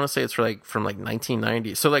movie. I want to say it's from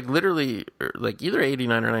 1990. So like literally like either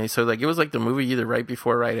 89 or 90. So like it was like the movie either right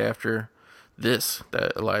before or right after this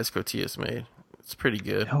that Elias Cotees made. It's pretty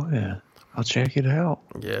good. Oh yeah. I'll check it out.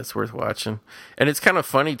 Yeah, it's worth watching. And it's kind of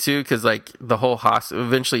funny too because like the whole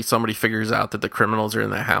eventually somebody figures out that the criminals are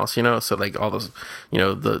in the house, so like all those,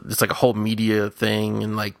 it's like a whole media thing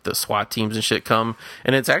and like the SWAT teams and shit come.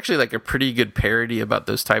 And it's actually like a pretty good parody about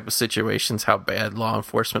those type of situations, how bad law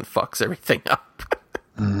enforcement fucks everything up.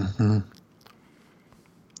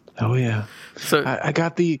 Oh yeah. So I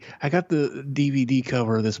got the DVD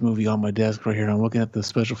cover of this movie on my desk right here. And I'm looking at the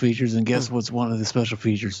special features, and guess what's one of the special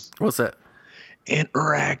features? What's that?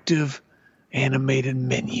 Interactive animated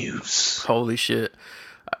menus. Holy shit.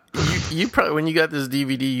 You probably, when you got this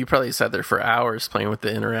DVD, you probably sat there for hours playing with the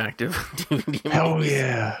interactive DVD menus. Oh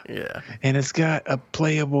yeah. Yeah. And it's got a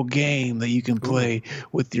playable game that you can play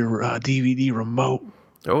with your DVD remote.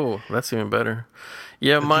 Oh, that's even better.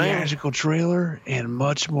 Yeah, the theatrical trailer and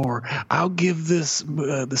much more. I'll give this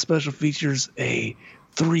the special features a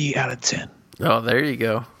 3 out of 10. Oh, there you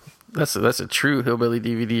go. That's a true Hillbilly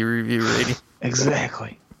DVD review rating.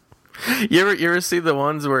 Exactly. You ever see the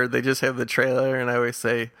ones where they just have the trailer and I always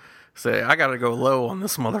say I gotta go low on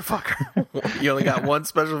this motherfucker. You only got one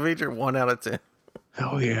special feature, 1 out of 10.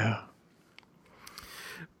 Oh yeah.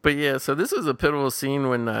 But yeah, so this was a pivotal scene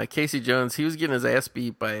when Casey Jones, he was getting his ass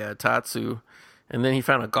beat by Tatsu, and then he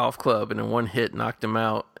found a golf club and in one hit knocked him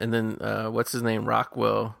out. And then what's his name,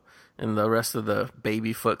 Rockwell, and the rest of the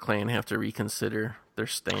baby Foot Clan have to reconsider their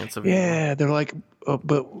stance of Yeah, they're like, but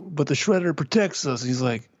the Shredder protects us. He's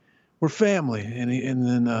like, we're family, and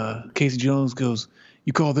then Casey Jones goes,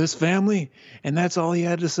 "You call this family?" And that's all he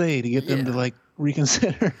had to say to get them to like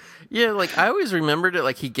reconsider. Yeah, like I always remembered it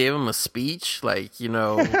like he gave him a speech, like, you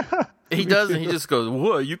know, he doesn't. He just goes,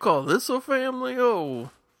 "What, you call this a family? Oh,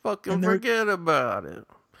 fucking forget about it."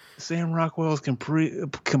 Sam Rockwell's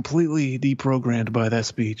completely deprogrammed by that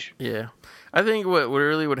speech. Yeah. I think what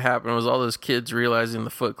really would happen was all those kids realizing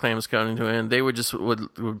the Foot Clan was coming to an end, they would just would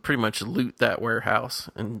pretty much loot that warehouse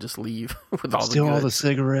and just leave with all Steal the goods. all the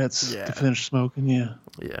cigarettes to finish smoking. Yeah.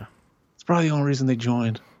 It's probably the only reason they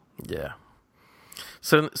joined. Yeah.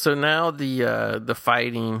 So now the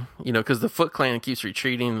fighting, you know, because the Foot Clan keeps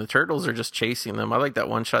retreating, the Turtles are just chasing them. I like that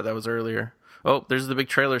one shot that was earlier. Oh, there's the big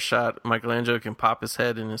trailer shot. Michelangelo can pop his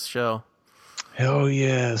head in his shell. Hell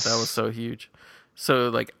yes. That was so huge. So,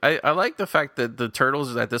 like, I like the fact that the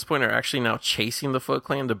Turtles at this point are actually now chasing the Foot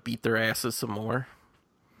Clan to beat their asses some more.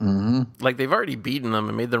 Mm-hmm. Like, they've already beaten them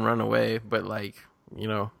and made them run away, but, like, you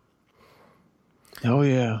know. Oh,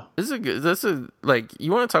 yeah. This is like,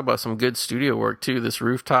 you want to talk about some good studio work, too. This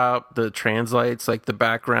rooftop, the translights, like, the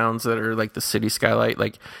backgrounds that are, like, the city skylight.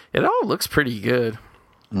 Like, it all looks pretty good.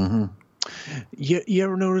 Mm-hmm. You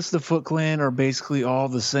ever notice the Foot Clan are basically all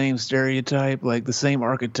the same stereotype, like the same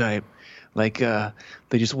archetype? Like,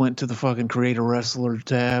 they just went to the fucking Create a Wrestler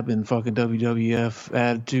tab in fucking WWF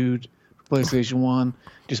Attitude, PlayStation 1,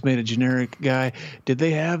 just made a generic guy. Did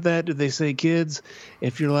they have that? Did they say, kids,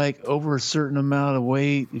 if you're like over a certain amount of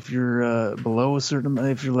weight, if you're below a certain amount,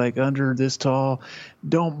 if you're like under this tall,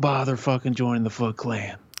 don't bother fucking joining the Foot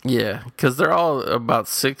Clan? Yeah, because they're all about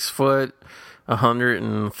 6 foot,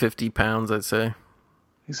 150 pounds, I'd say.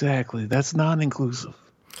 Exactly. That's non-inclusive.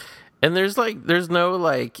 And there's no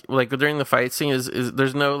like during the fight scene is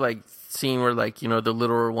there's no like scene where like, you know, the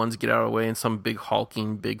littler ones get out of the way and some big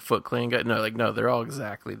hulking Bigfoot Clan guy. No, they're all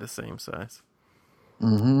exactly the same size.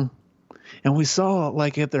 Mm-hmm. And we saw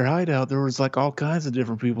like at their hideout there was like all kinds of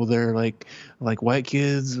different people there, like white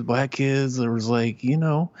kids, black kids. There was like, you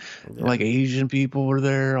know, like Asian people were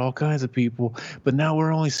there, all kinds of people. But now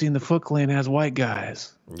we're only seeing the Foot Clan as white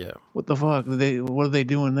guys. Yeah. What the fuck? What are they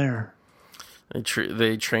doing there?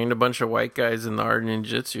 They trained a bunch of white guys in the art of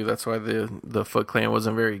ninjutsu. That's why the Foot Clan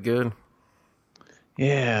wasn't very good.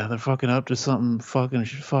 Yeah, they're fucking up to something fucking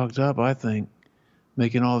fucked up, I think.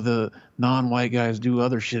 Making all the non-white guys do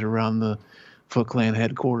other shit around the Foot Clan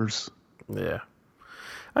headquarters. Yeah.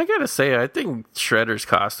 I gotta say, I think Shredder's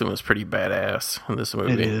costume is pretty badass in this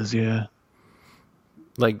movie. It is, yeah.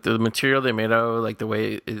 Like, the material they made out of, like, the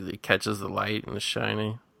way it catches the light and it's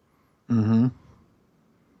shiny. Mm-hmm.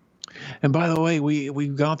 And by the way,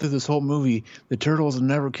 we've gone through this whole movie. The Turtles have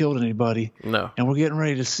never killed anybody. No. And we're getting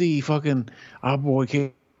ready to see fucking our boy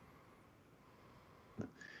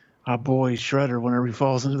Shredder whenever he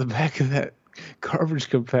falls into the back of that garbage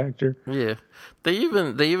compactor. Yeah. They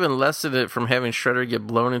even lessened it from having Shredder get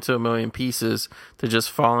blown into a million pieces to just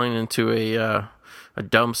falling into a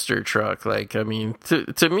dumpster truck. Like, I mean,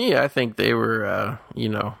 to me, I think they were, you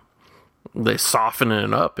know, they softening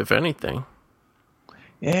it up, if anything.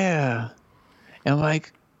 Yeah. And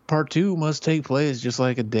like part 2 must take place just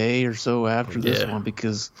like a day or so after this one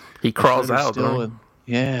because he crawls out.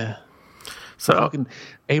 Yeah. So fucking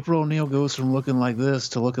April O'Neil goes from looking like this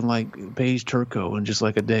to looking like Paige Turco in just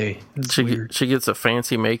like a day. It's weird. She gets a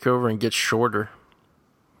fancy makeover and gets shorter.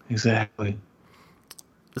 Exactly.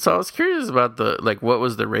 So I was curious about what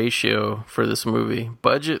was the ratio for this movie?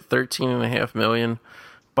 Budget $13.5 million.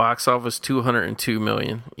 Box office $202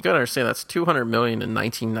 million. You gotta understand that's $200 million in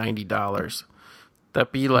 $1990.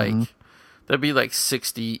 That'd be like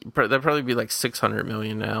 60. That'd probably be like $600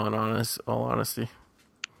 million now. In all honesty,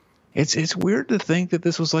 it's weird to think that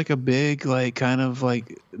this was like a big like kind of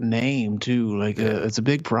like name too. Like it's a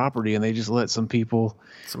big property, and they just let some people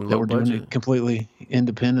that were doing it completely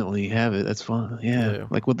independently have it. That's fun. Yeah.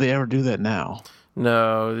 Like would they ever do that now?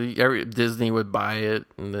 No. Disney would buy it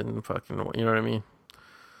and then fucking, you know what I mean?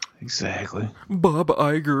 Exactly. Bob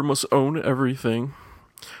Iger must own everything.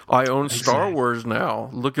 I own Star Wars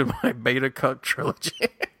now. Look at my Beta Cuck trilogy.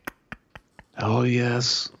 Oh,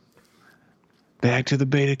 yes. Back to the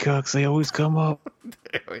Beta Cucks. They always come up.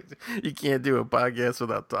 You can't do a podcast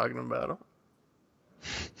without talking about them.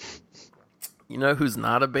 You know who's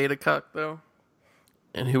not a Beta Cuck, though?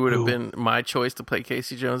 And who would have been my choice to play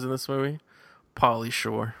Casey Jones in this movie? Pauly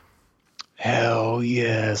Shore. Hell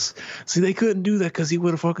yes. See, they couldn't do that because he would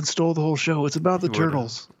have fucking stole the whole show. It's about the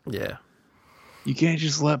Turtles. Yeah. You can't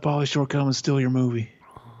just let Pauly Shore come and steal your movie.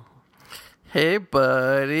 Hey,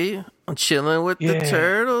 buddy. I'm chilling with the Yeah.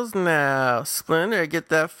 turtles now. Splinter, get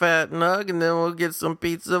that fat nug, and then we'll get some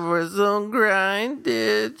pizza for some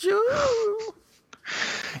grindage. Ooh.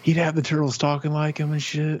 He'd have the turtles talking like him and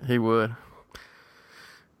shit. He would.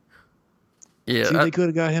 Yeah. See, they could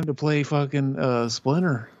have got him to play fucking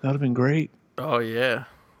Splinter. That would have been great. Oh, yeah.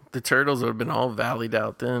 The turtles would have been all valleyed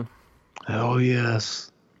out then. Oh,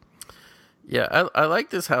 yes. Yeah, I like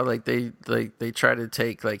this how like they try to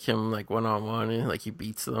take like him like one-on-one and like he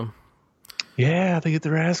beats them. Yeah, they get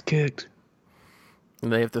their ass kicked.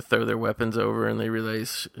 And they have to throw their weapons over and they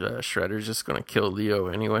realize Shredder's just going to kill Leo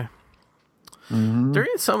anyway. Mm-hmm.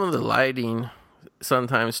 During some of the lighting,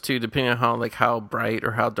 sometimes too, depending on how bright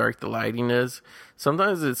or how dark the lighting is,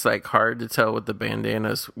 sometimes it's like hard to tell with the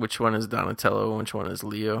bandanas which one is Donatello and which one is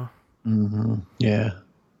Leo. Mm-hmm. Yeah.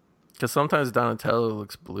 Because sometimes Donatello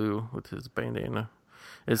looks blue with his bandana.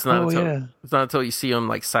 It's not it's not until you see them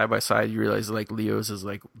like side by side you realize like Leo's is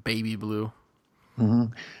like baby blue.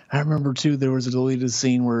 Mm-hmm. I remember too. There was a deleted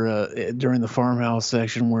scene where during the farmhouse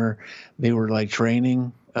section where they were like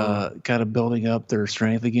training. Kind of building up their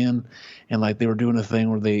strength again, and like they were doing a thing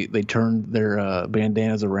where they turned their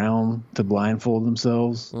bandanas around to blindfold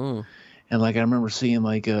themselves, and like I remember seeing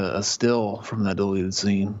like a still from that deleted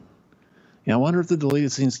scene. Yeah, I wonder if the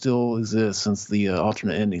deleted scene still exists since the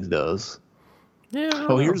alternate endings does. Yeah.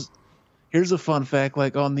 Oh, here's a fun fact.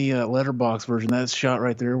 Like on the letterbox version, that's shot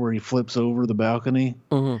right there where he flips over the balcony.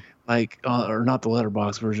 Mm-hmm. Like, or not the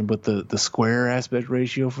letterbox version, but the square aspect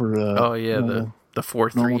ratio for the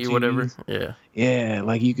 4:3 whatever. Yeah,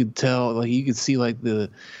 like you could tell, like you could see like the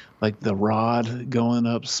rod going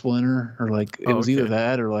up Splinter, or like it was either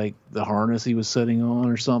that or like the harness he was setting on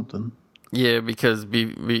or something. Yeah, because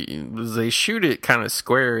they shoot it kind of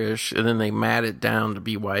squarish and then they mat it down to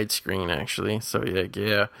be widescreen actually. So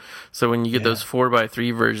yeah. So when you get those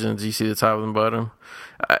 4:3 versions, you see the top and bottom.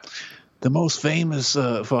 The most famous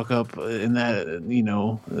fuck up in that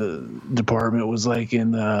department was like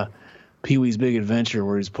in Pee-wee's Big Adventure,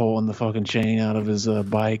 where he's pulling the fucking chain out of his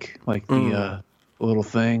bike, like the little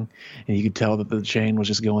thing, and you could tell that the chain was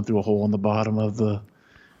just going through a hole in the bottom of the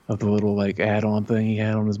little like add-on thing he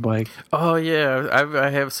had on his bike. Oh yeah,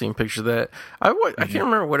 I have seen pictures of that. I can't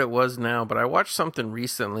remember what it was now, but I watched something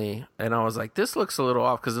recently, and I was like, this looks a little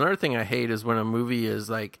off. Because another thing I hate is when a movie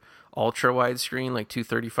is like ultra widescreen, like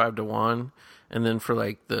 235:1. And then for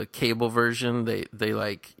like the cable version, they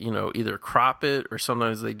like, either crop it or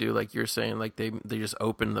sometimes they do like you're saying, like they just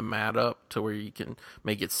open the mat up to where you can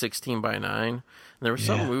make it 16:9. And there was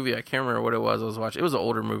some movie, I can't remember what it was I was watching. It was an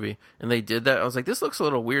older movie, and they did that. I was like, this looks a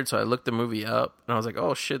little weird. So I looked the movie up, and I was like,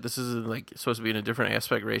 oh shit, this is like supposed to be in a different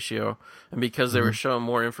aspect ratio. And because they were showing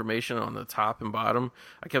more information on the top and bottom,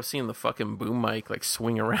 I kept seeing the fucking boom mic like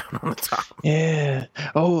swing around on the top. Yeah.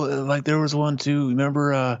 Oh, like there was one too.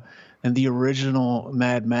 Remember? In the original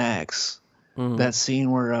Mad Max, that scene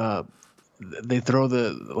where they throw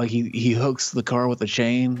he hooks the car with a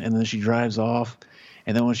chain, and then she drives off,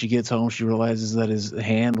 and then when she gets home, she realizes that his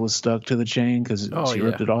hand was stuck to the chain because she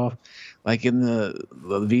ripped it off. Like in the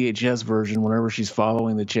VHS version, whenever she's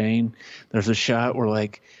following the chain, there's a shot where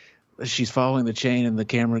like she's following the chain and the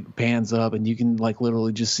camera pans up, and you can like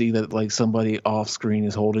literally just see that like somebody off screen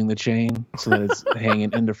is holding the chain so that it's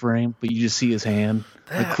hanging into frame, but you just see his hand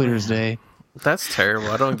like clear as day. That's terrible.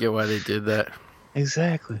 I don't get why they did that.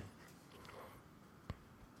 Exactly.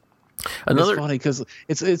 It's funny because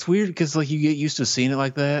it's weird because like you get used to seeing it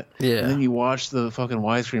like that, and then you watch the fucking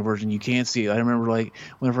widescreen version, you can't see it. I remember like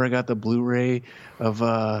whenever I got the Blu-ray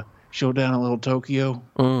of Showdown in Little Tokyo.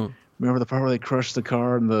 Remember the part where they crushed the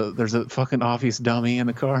car and there's a fucking obvious dummy in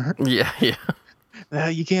the car? Yeah.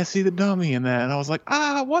 You can't see the dummy in that. And I was like,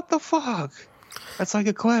 what the fuck? That's like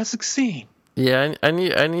a classic scene. Yeah, I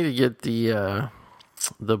need to get the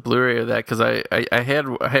Blu-ray of that because I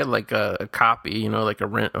had like a copy, like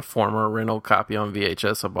a former rental copy on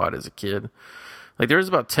VHS I bought as a kid. Like there was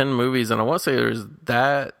about 10 movies, and I want to say there's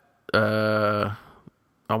that. I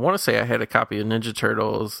want to say I had a copy of Ninja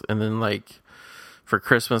Turtles, and then like for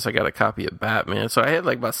Christmas I got a copy of Batman. So I had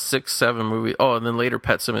like about 6-7 movies. Oh, and then later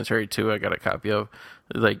Pet Sematary 2 I got a copy of.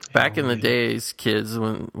 Like back in the days, kids,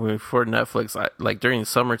 when before Netflix, like during the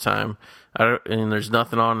summertime, and there's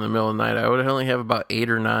nothing on in the middle of the night, I would only have about 8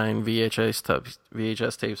 or 9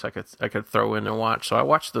 VHS tapes I could throw in and watch. So I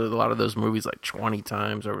watched a lot of those movies like 20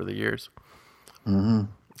 times over the years.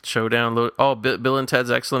 Showdown, Bill and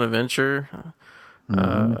Ted's Excellent Adventure,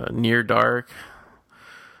 Near Dark.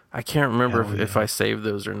 I can't remember if I saved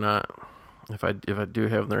those or not. If I do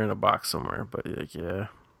have them, they're in a box somewhere. But yeah.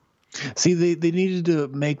 See, they needed to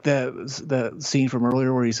make that scene from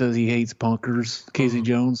earlier where he says he hates punkers, Casey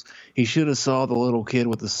Jones. He should have saw the little kid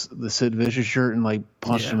with the Sid Vicious shirt and like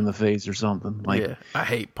punched him in the face or something. Like, yeah, I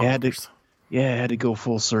hate punkers. It had to go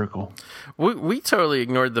full circle. We totally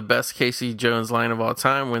ignored the best Casey Jones line of all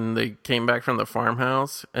time when they came back from the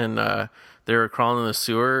farmhouse and they were crawling in the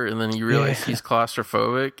sewer, and then you realize he's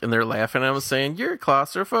claustrophobic, and they're laughing at him saying, "You're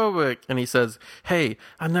claustrophobic," and he says, "Hey,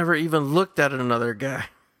 I never even looked at another guy."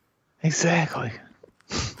 Exactly.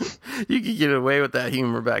 You could get away with that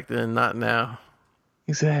humor back then, not now.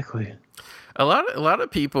 Exactly. A lot of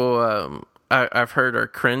people I've heard are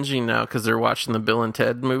cringing now because they're watching the Bill and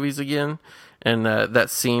Ted movies again, and that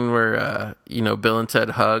scene where Bill and Ted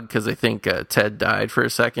hug because they think Ted died for a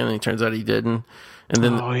second, and it turns out he didn't. And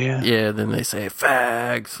then, then they say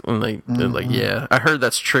fags, and they're like, yeah. I heard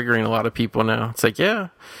that's triggering a lot of people now. It's like, yeah,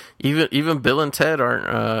 even Bill and Ted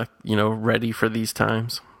aren't ready for these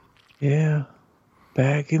times. Yeah,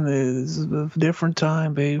 back in the different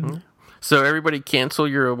time, baby. So everybody cancel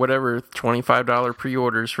your whatever $25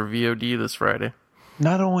 pre-orders for VOD this Friday.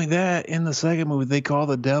 Not only that, in the second movie, they call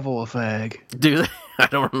the devil a fag. Do they? I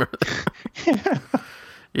don't remember that.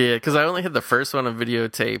 Yeah, because I only had the first one on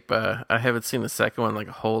videotape. I haven't seen the second one like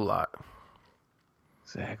a whole lot.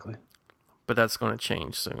 Exactly. But that's going to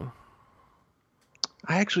change soon.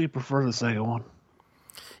 I actually prefer the second one.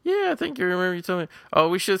 Yeah, I think you remember you told me. Oh,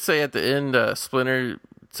 we should say at the end, Splinter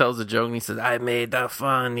tells a joke and he says, "I made that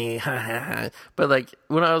funny." But like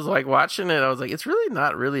when I was like watching it, I was like, it's really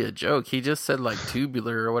not really a joke. He just said like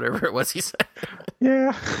tubular or whatever it was he said.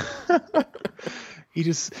 Yeah. He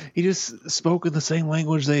just spoke in the same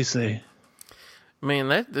language they say.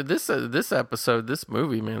 Man, this episode, this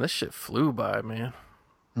movie, man, this shit flew by, man.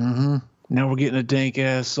 Mm-hmm. Now we're getting a dank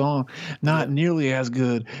ass song, not nearly as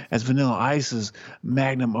good as Vanilla Ice's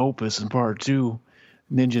magnum opus in part 2,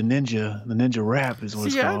 Ninja. The Ninja Rap is what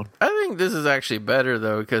it's called. I think this is actually better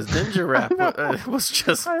though, because Ninja Rap was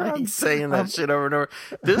just like saying that shit over and over.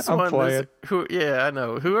 This I'm one, playing. I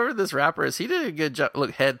know. Whoever this rapper is, he did a good job.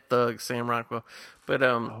 Look, Head Thug, Sam Rockwell, but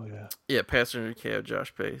Passenger Cab,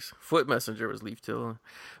 Josh Pace, Foot Messenger was Leaf Tiller,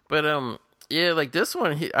 but yeah, like this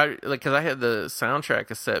one, because I had the soundtrack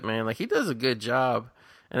cassette, man. Like he does a good job,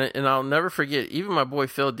 and I'll never forget. Even my boy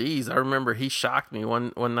Phil Dees, I remember he shocked me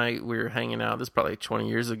one night we were hanging out. This is probably like 20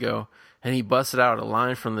 years ago, and he busted out a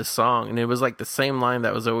line from this song, and it was like the same line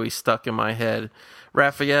that was always stuck in my head.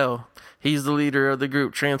 Raphael, he's the leader of the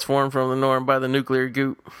group, transformed from the norm by the nuclear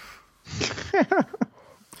goop.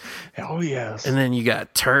 Oh yes. And then you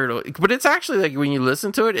got Turtle, but it's actually like when you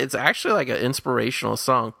listen to it, it's actually like an inspirational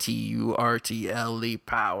song. TURTLE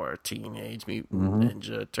power, Teenage Mutant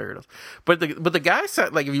Ninja Turtles. But the guy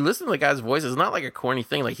said, like, if you listen to the guy's voice, it's not like a corny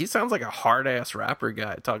thing. Like he sounds like a hard ass rapper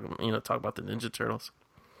guy talking about the Ninja Turtles.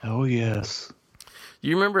 Oh yes.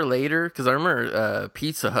 You remember later, because I remember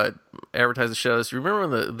Pizza Hut advertised the show. So you remember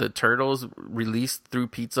when the Turtles released through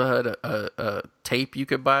Pizza Hut a tape you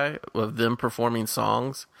could buy of them performing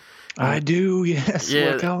songs? I do, yes.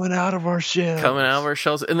 Yeah. We're coming out of our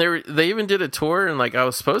shells. And they even did a tour, and like I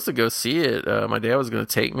was supposed to go see it. My dad was going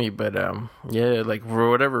to take me, but like for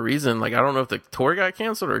whatever reason, like I don't know if the tour got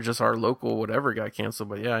canceled or just our local whatever got canceled.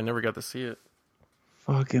 But yeah, I never got to see it.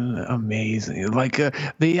 Fucking amazing! Like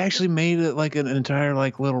they actually made it like an entire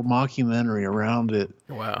like little mockumentary around it.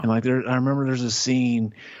 Wow! And like I remember there's a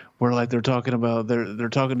scene where like they're talking about they're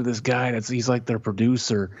talking to this guy he's like their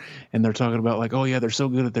producer, and they're talking about like, oh yeah, they're so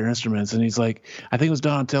good at their instruments, and he's like, I think it was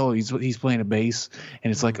Donatello, he's playing a bass,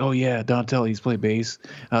 and it's like, oh yeah, Donatello, he's playing bass,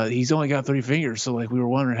 he's only got 3 fingers, so like we were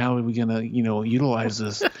wondering how are we gonna utilize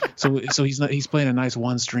this. so he's playing a nice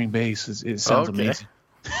 1-string bass. It sounds amazing.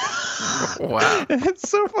 Wow. It's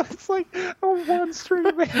so fun. It's like a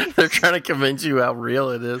 1-string bass. They're trying to convince you how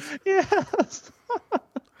real it is. Yes.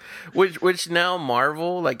 Which now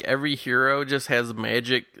Marvel, like every hero just has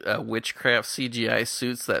magic witchcraft CGI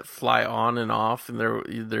suits that fly on and off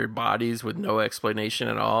in their bodies with no explanation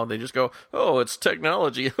at all. They just go, oh, it's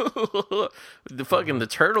technology. The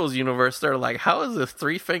Turtles universe, they're like, how is this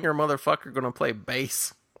 3-finger motherfucker going to play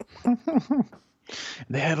bass?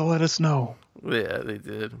 They had to let us know. Yeah, they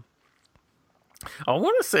did. I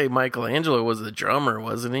want to say Michelangelo was the drummer,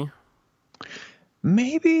 wasn't he?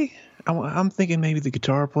 Maybe. I'm thinking maybe the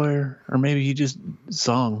guitar player, or maybe he just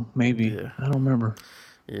sung. Maybe. Yeah. I don't remember.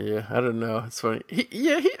 Yeah, I don't know. It's funny.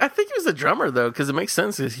 I think he was a drummer, though, because it makes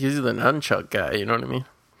sense. He's the nunchuck guy, you know what I mean?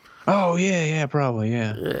 Oh, yeah, probably,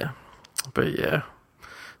 yeah. Yeah. But yeah,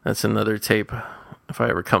 that's another tape. If I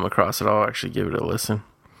ever come across it, I'll actually give it a listen.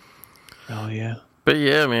 Oh, yeah. But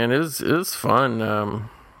yeah, man, it was fun. I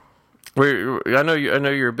know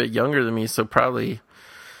you're a bit younger than me, so probably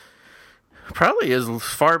Probably as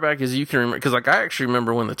far back as you can remember, because like I actually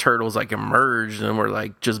remember when the Turtles like emerged and were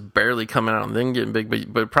like just barely coming out and then getting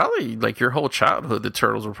big, but probably like your whole childhood, the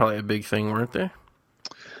Turtles were probably a big thing, weren't they?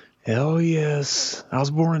 Hell yes. I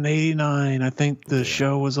was born in '89. I think the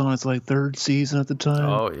show was on its like third season at the time.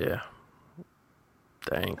 Oh yeah.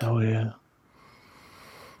 Dang. Oh yeah.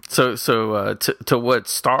 So to what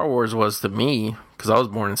Star Wars was to me, because I was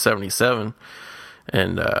born in '77,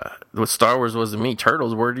 and what Star Wars was to me,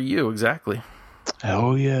 Turtles were to you exactly.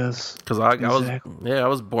 Oh yes. Because I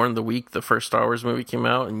was born the week the first Star Wars movie came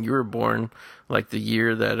out, and you were born like the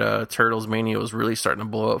year that Turtles Mania was really starting to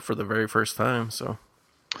blow up for the very first time. So,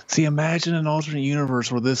 see, imagine an alternate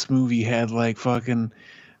universe where this movie had like fucking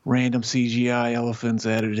random CGI elephants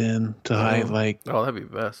added in to hide like that'd be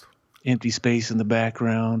best. Empty space in the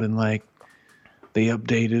background, and like they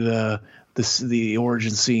updated the origin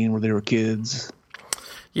scene where they were kids.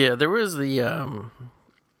 Yeah, there was the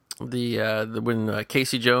when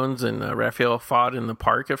Casey Jones and Raphael fought in the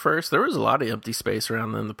park at first, there was a lot of empty space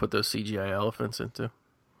around them to put those CGI elephants into.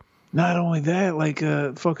 Not only that, like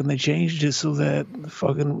fucking they changed it so that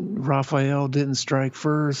fucking Raphael didn't strike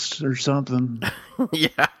first or something.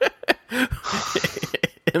 Yeah.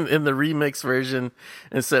 In the remix version,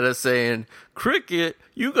 instead of saying "cricket,"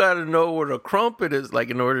 you got to know what a crumpet is. Like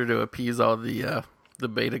in order to appease all the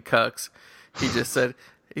beta cucks, he just said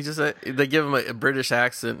they give him a British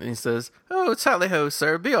accent, and he says, "Oh, tally ho,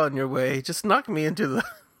 sir, be on your way. Just knock me into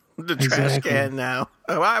the trash can now.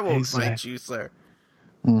 Oh, I won't fight you, sir."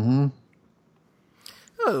 Mm-hmm.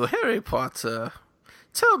 Oh, Harry Potter.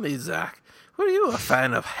 Tell me, Zach, were you a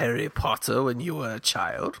fan of Harry Potter when you were a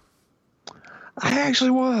child? I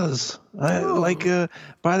actually was. By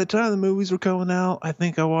the time the movies were coming out, I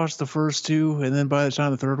think I watched the first two, and then by the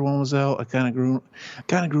time the third one was out, I kind of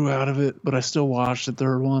grew out of it. But I still watched the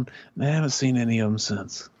third one, and I haven't seen any of them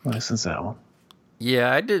since that one.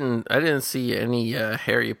 Yeah, I didn't see any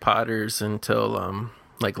Harry Potters until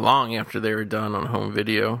like long after they were done on home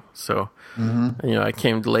video. So I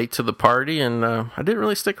came late to the party, and I didn't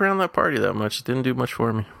really stick around that party that much. It didn't do much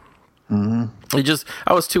for me. I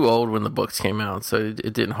was too old when the books came out, so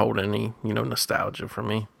it didn't hold any, nostalgia for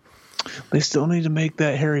me. They still need to make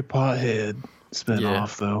that Harry Pothead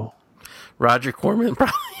spinoff, though. Roger Corman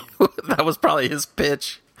that was probably his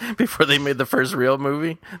pitch before they made the first real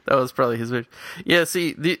movie. That was probably his pitch. Yeah,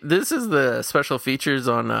 see, this is the special features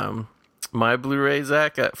on my Blu-ray,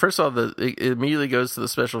 Zach. First of all, it immediately goes to the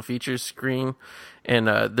special features screen, and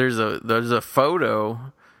there's a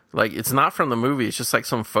photo. Like, it's not from the movie. It's just like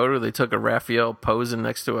some photo they took of Raphael posing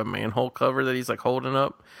next to a manhole cover that he's like holding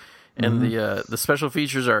up. And the special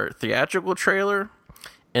features are theatrical trailer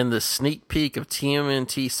and the sneak peek of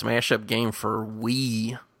TMNT Smash Up game for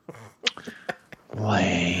Wii.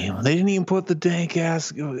 Lame. They didn't even put the dank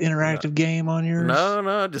ass interactive game on yours.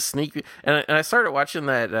 No, just sneak peek. And I started watching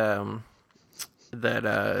that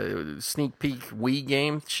sneak peek Wii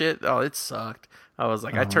game shit. Oh, it sucked. I was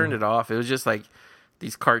like, I turned it off. It was just like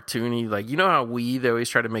these cartoony, like, you know how they always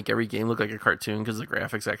try to make every game look like a cartoon because the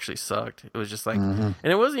graphics actually sucked. It was just like, and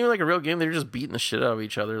it wasn't even like a real game. They were just beating the shit out of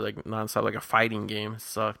each other like nonstop, like a fighting game. It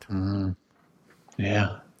sucked.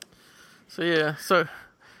 Yeah. So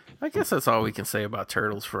I guess that's all we can say about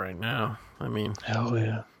Turtles for right now. I mean, hell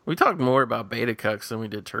yeah. We talked more about Beta Cucks than we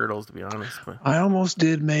did Turtles, to be honest. But I almost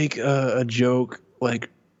did make a joke, like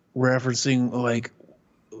referencing like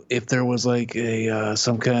if there was like a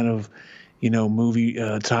some kind of movie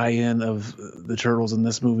tie-in of the Turtles in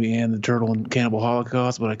this movie and the Turtle and Cannibal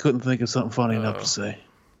Holocaust, but I couldn't think of something funny enough to say.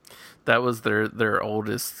 That was their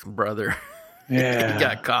oldest brother. Yeah, he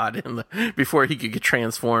got caught before he could get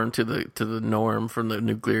transformed to the Norm from the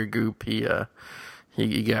nuclear goop.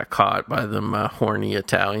 He got caught by them horny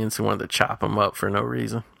Italians who wanted to chop him up for no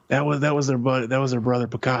reason. That was their buddy. That was their brother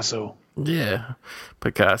Picasso. Yeah,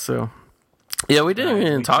 Picasso. Yeah, we didn't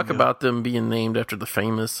even talk about them being named after the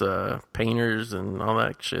famous painters and all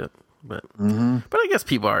that shit. But I guess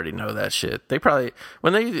people already know that shit. They probably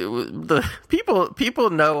people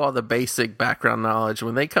know all the basic background knowledge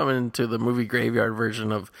when they come into the movie graveyard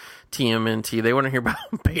version of TMNT. They want to hear about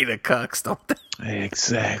beta cucks, don't they?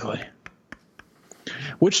 Exactly.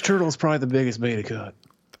 Which turtle is probably the biggest beta cuck?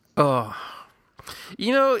 Oh,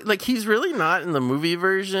 like he's really not in the movie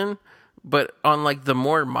version. But on like the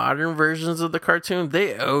more modern versions of the cartoon,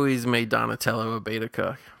 they always made Donatello a beta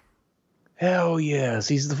cuck. Hell yes,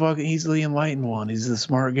 he's the enlightened one. He's the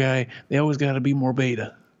smart guy. They always got to be more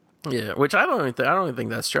beta. Yeah, which I don't even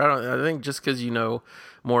think that's true. I think just because you know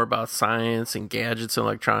more about science and gadgets and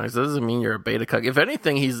electronics doesn't mean you're a beta cuck. If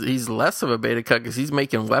anything, he's less of a beta cuck because he's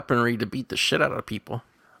making weaponry to beat the shit out of people.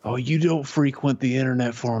 Oh, you don't frequent the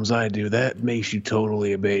internet forums I do. That makes you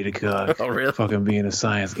totally a beta cuck. Oh, really? Fucking being a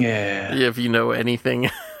science. Yeah. If you know anything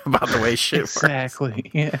about the way shit Exactly. works.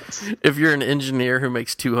 Yes. If you're an engineer who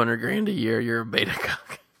makes $200,000 a year, you're a beta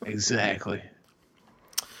cuck. Exactly.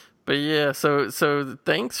 But yeah, so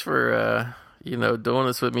thanks for doing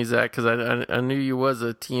this with me, Zach, because I knew you was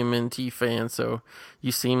a TMNT fan, so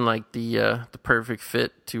you seem like the perfect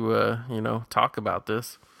fit to talk about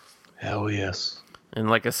this. Hell yes. And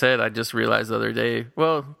like I said, I just realized the other day,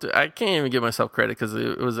 well, I can't even give myself credit because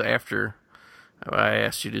it was after I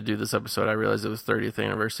asked you to do this episode. I realized it was 30th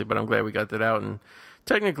anniversary, but I'm glad we got that out. And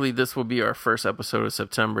technically, this will be our first episode of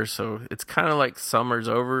September, so it's kind of like summer's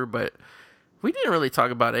over, but we didn't really talk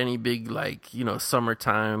about any big,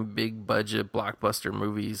 summertime, big budget blockbuster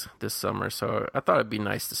movies this summer, so I thought it'd be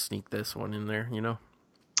nice to sneak this one in there,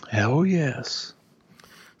 Hell yes.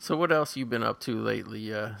 So what else you been up to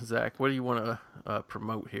lately, Zach? What do you want to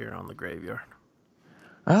promote here on the Graveyard?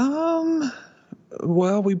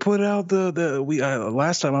 Well, we put out the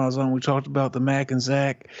last time I was on, we talked about the Mac and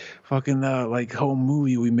Zach fucking home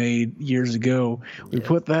movie we made years ago. We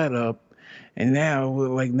put that up, and now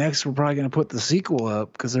next we're probably gonna put the sequel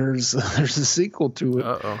up because there's a sequel to it.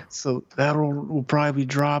 Uh-oh. So that will probably be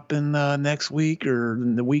dropping next week or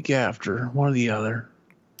the week after, one or the other.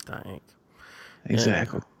 Dang.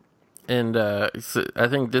 Exactly. And so I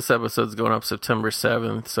think this episode's going up September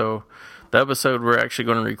 7th, so the episode we're actually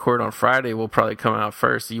going to record on Friday will probably come out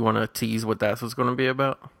first. You want to tease what that's what's going to be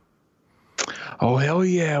about? Oh, hell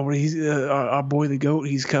yeah. Our boy the GOAT,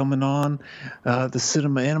 he's coming on the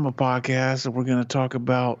Cinema Anima podcast, and we're going to talk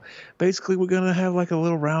about, basically we're going to have like a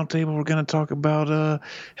little round table. We're going to talk about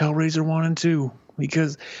Hellraiser 1 and 2.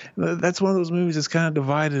 Because that's one of those movies that's kind of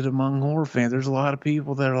divided among horror fans. There's a lot of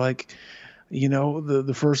people that are like,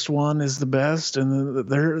 the first one is the best, and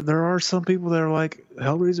there are some people that are like,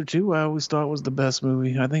 Hellraiser 2 I always thought was the best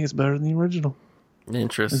movie. I think it's better than the original.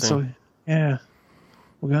 Interesting. And so, yeah,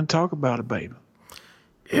 we're going to talk about it, baby.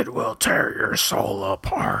 It will tear your soul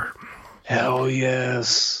apart. Hell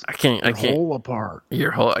yes. I can't. Whole apart.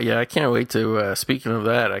 Your whole. Yeah, I can't wait to. Speaking of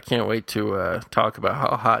that, I can't wait to talk about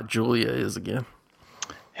how hot Julia is again.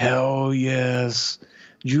 Hell yes,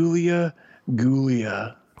 Julia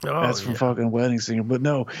Gulia. Oh, that's from fucking Wedding Singer. But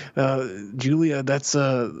no, Julia. That's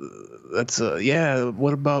yeah.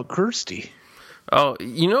 What about Kirsty? Oh,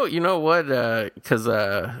 you know what? Because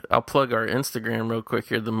I'll plug our Instagram real quick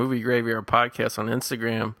here. The Movie Graveyard Podcast on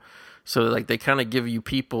Instagram. So they kind of give you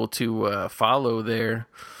people to follow there.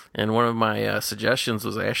 And one of my suggestions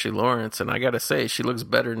was Ashley Lawrence, and I gotta say, she looks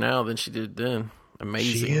better now than she did then.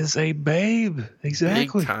 Amazing. She is a babe.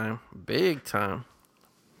 Exactly. Big time.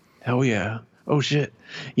 Hell yeah. Oh shit.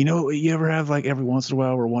 You ever have every once in a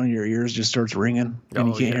while where one of your ears just starts ringing and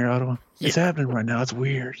you can't hear out of one? Yeah. It's happening right now. It's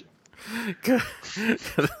weird.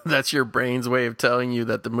 That's your brain's way of telling you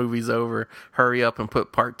that the movie's over. Hurry up and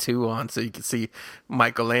put part 2 on so you can see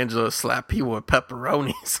Michelangelo slap people with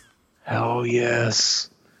pepperonis. Hell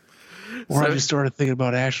yes. Or I just started thinking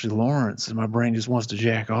about Ashley Lawrence and my brain just wants to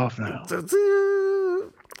jack off now.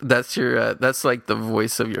 That's your that's like the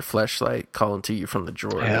voice of your fleshlight calling to you from the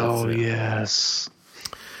drawer. Hell yes.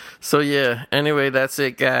 So yeah, anyway, that's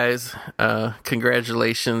it, guys.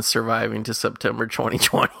 Congratulations surviving to September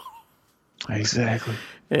 2020. Exactly.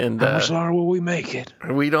 And how much longer will we make it?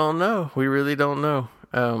 We don't know. We really don't know.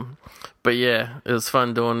 But yeah, it was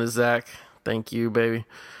fun doing this, Zach. Thank you, baby.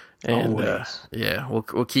 And yeah,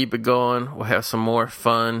 we'll keep it going. We'll have some more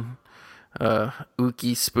fun,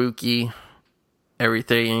 ooky spooky,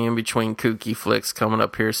 everything in between kooky flicks coming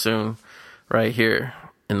up here soon, right here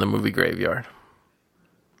in the Movie Graveyard.